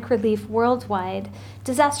Islamic Relief Worldwide.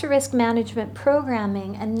 Disaster risk management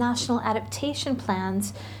programming and national adaptation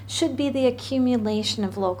plans should be the accumulation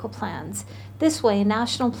of local plans. This way,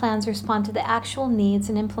 national plans respond to the actual needs,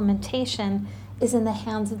 and implementation is in the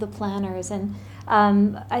hands of the planners. And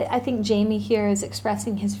I think Jamie here is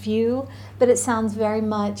expressing his view, but it sounds very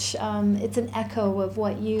much, it's an echo of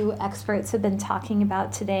what you experts have been talking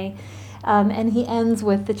about today. And he ends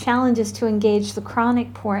with the challenges to engage the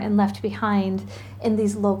chronic poor and left behind in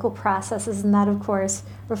these local processes. And that, of course,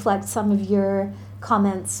 reflects some of your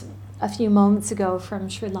comments a few moments ago from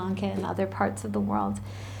Sri Lanka and other parts of the world.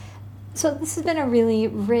 So this has been a really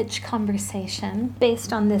rich conversation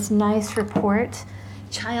based on this nice report,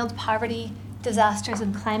 Child Poverty, Disasters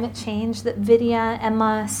and Climate Change, that Vidya,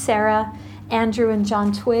 Emma, Sarah, Andrew, and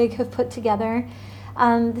John Twigg have put together.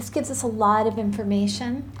 This gives us a lot of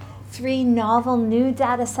information. 3 novel new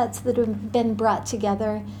data sets that have been brought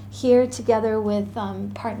together here together with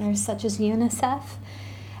partners such as UNICEF.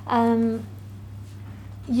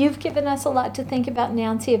 You've given us a lot to think about,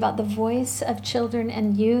 Nancy, about the voice of children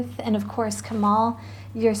and youth, and of course, Kamal,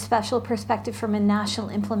 your special perspective from a national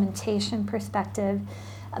implementation perspective.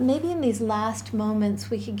 Maybe in these last moments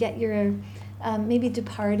we could get your maybe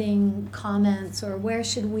departing comments, or where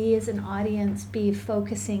should we as an audience be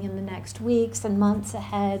focusing in the next weeks and months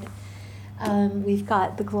ahead. We've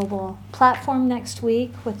got the global platform next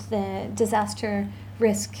week with the Disaster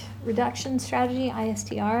Risk Reduction Strategy,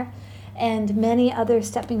 ISDR, and many other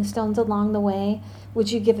stepping stones along the way.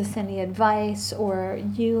 Would you give us any advice, or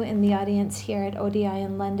you in the audience here at ODI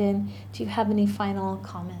in London, do you have any final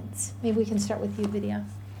comments? Maybe we can start with you, Vidya.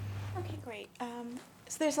 Okay, great.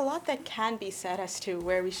 So there's a lot that can be said as to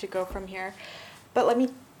where we should go from here, but let me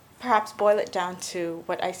perhaps boil it down to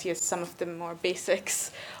what I see as some of the more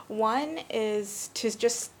basics. One is to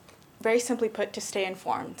just, very simply put, to stay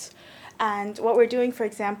informed. And what we're doing, for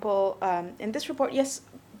example, in this report, yes,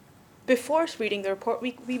 before reading the report,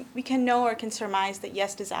 we can know or can surmise that,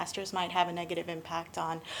 yes, disasters might have a negative impact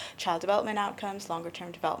on child development outcomes,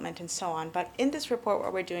 longer-term development, and so on. But in this report,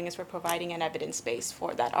 what we're doing is we're providing an evidence base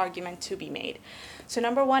for that argument to be made. So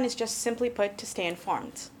number one is just simply put, to stay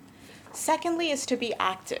informed. Secondly is to be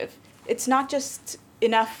active. It's not just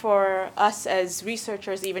enough for us as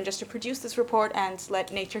researchers even just to produce this report and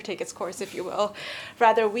let nature take its course, if you will.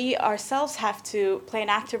 Rather, we ourselves have to play an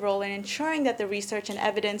active role in ensuring that the research and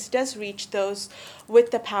evidence does reach those with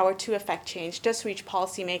the power to affect change, does reach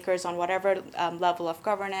policymakers on whatever level of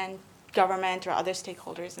government or other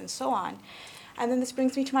stakeholders and so on. And then this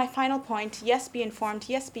brings me to my final point. Yes, be informed.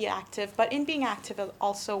 Yes, be active. But in being active,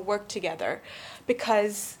 also work together.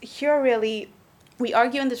 Because here really, we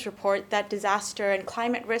argue in this report that disaster and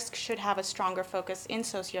climate risk should have a stronger focus in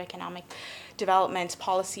socioeconomic development,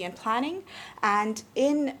 policy, and planning. And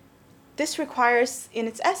this requires, in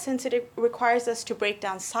its essence, it requires us to break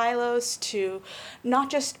down silos, to not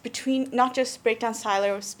just break down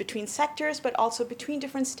silos between sectors, but also between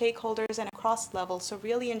different stakeholders and across levels. So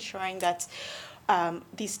really ensuring that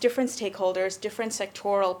these different stakeholders, different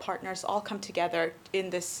sectoral partners all come together in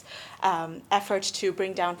this effort to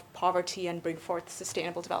bring down poverty and bring forth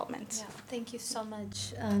sustainable development. Yeah, thank you so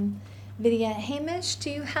much, Vidya. Hamish, do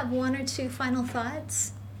you have one or two final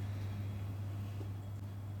thoughts?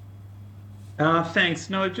 Thanks.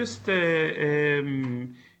 No, just,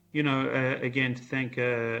 again, to thank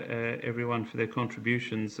everyone for their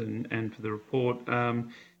contributions and for the report.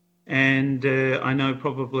 And I know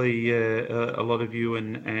probably a lot of you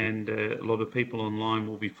and a lot of people online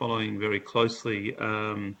will be following very closely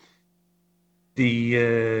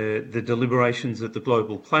the deliberations at the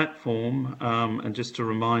Global Platform. And just to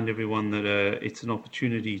remind everyone that it's an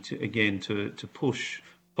opportunity to push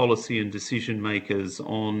policy and decision makers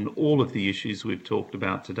on all of the issues we've talked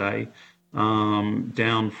about today,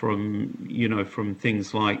 down from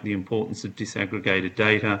things like the importance of disaggregated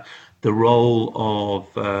data, the role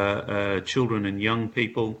of children and young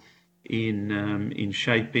people in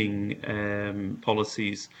shaping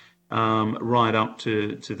policies, right up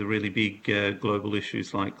to the really big global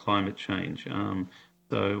issues like climate change.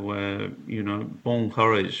 Bon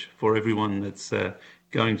courage for everyone that's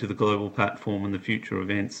going to the Global Platform and the future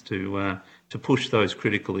events to push those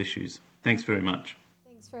critical issues. Thanks very much.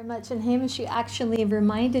 Thanks very much. And Hamish, you actually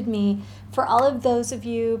reminded me, for all of those of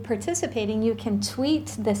you participating, you can tweet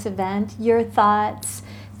this event, your thoughts,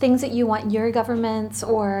 things that you want your governments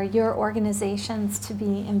or your organizations to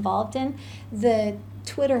be involved in. The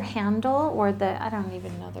Twitter handle, or I don't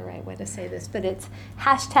even know the right way to say this, but it's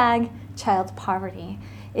 #ChildPoverty.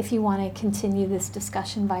 If you want to continue this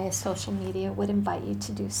discussion via social media, would invite you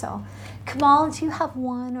to do so. Kamal, do you have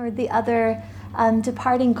one or the other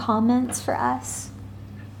departing comments for us?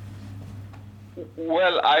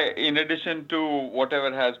 Well, in addition to whatever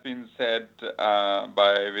has been said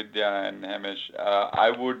by Vidya and Hamish, I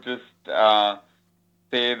would just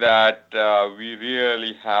say that we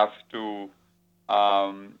really have to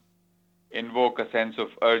invoke a sense of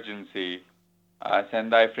urgency.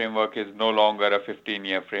 Sendai framework is no longer a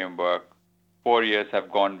 15-year framework. 4 years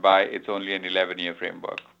have gone by. It's only an 11-year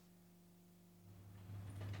framework.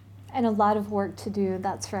 And a lot of work to do.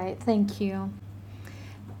 That's right. Thank you.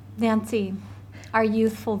 Nancy, our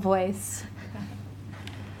youthful voice.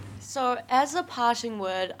 So as a parting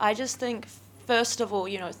word, I just think, first of all,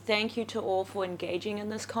 thank you to all for engaging in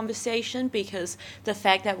this conversation, because the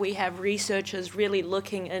fact that we have researchers really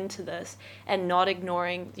looking into this and not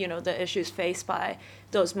ignoring, the issues faced by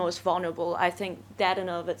those most vulnerable, I think that in and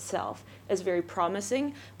of itself is very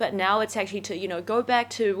promising. But now it's actually to, go back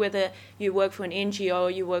to whether you work for an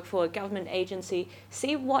NGO, you work for a government agency,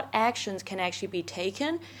 see what actions can actually be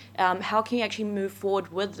taken, how can you actually move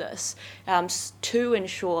forward with this to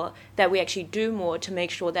ensure that we actually do more to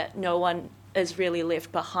make sure that no one is really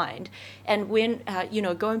left behind. And when,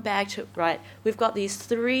 going back to, we've got these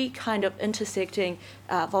three kind of intersecting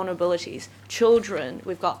vulnerabilities: children,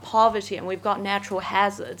 we've got poverty, and we've got natural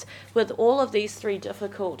hazards. With all of these three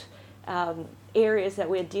difficult areas that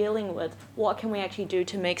we're dealing with, what can we actually do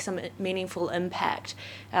to make some meaningful impact?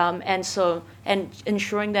 And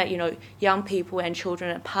ensuring that, young people and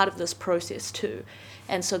children are part of this process too.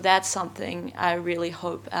 And so that's something I really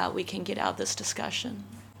hope we can get out of this discussion.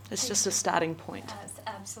 It's just a starting point. It's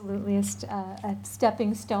absolutely a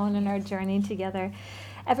stepping stone in our journey together.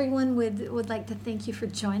 Everyone would like to thank you for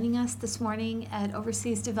joining us this morning at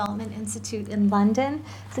Overseas Development Institute in London.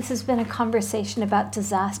 This has been a conversation about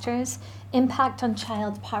disasters, impact on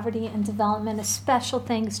child poverty and development. A special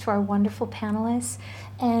thanks to our wonderful panelists,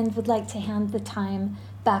 and would like to hand the time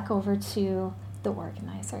back over to the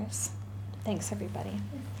organizers. Thanks, everybody.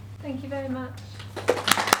 Thank you very much.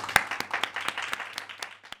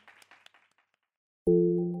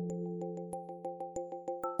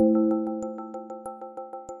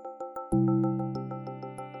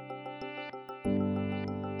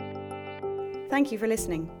 Thank you for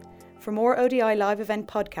listening. For more ODI live event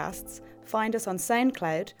podcasts, find us on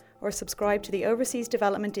SoundCloud or subscribe to the Overseas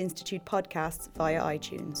Development Institute podcasts via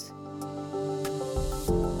iTunes.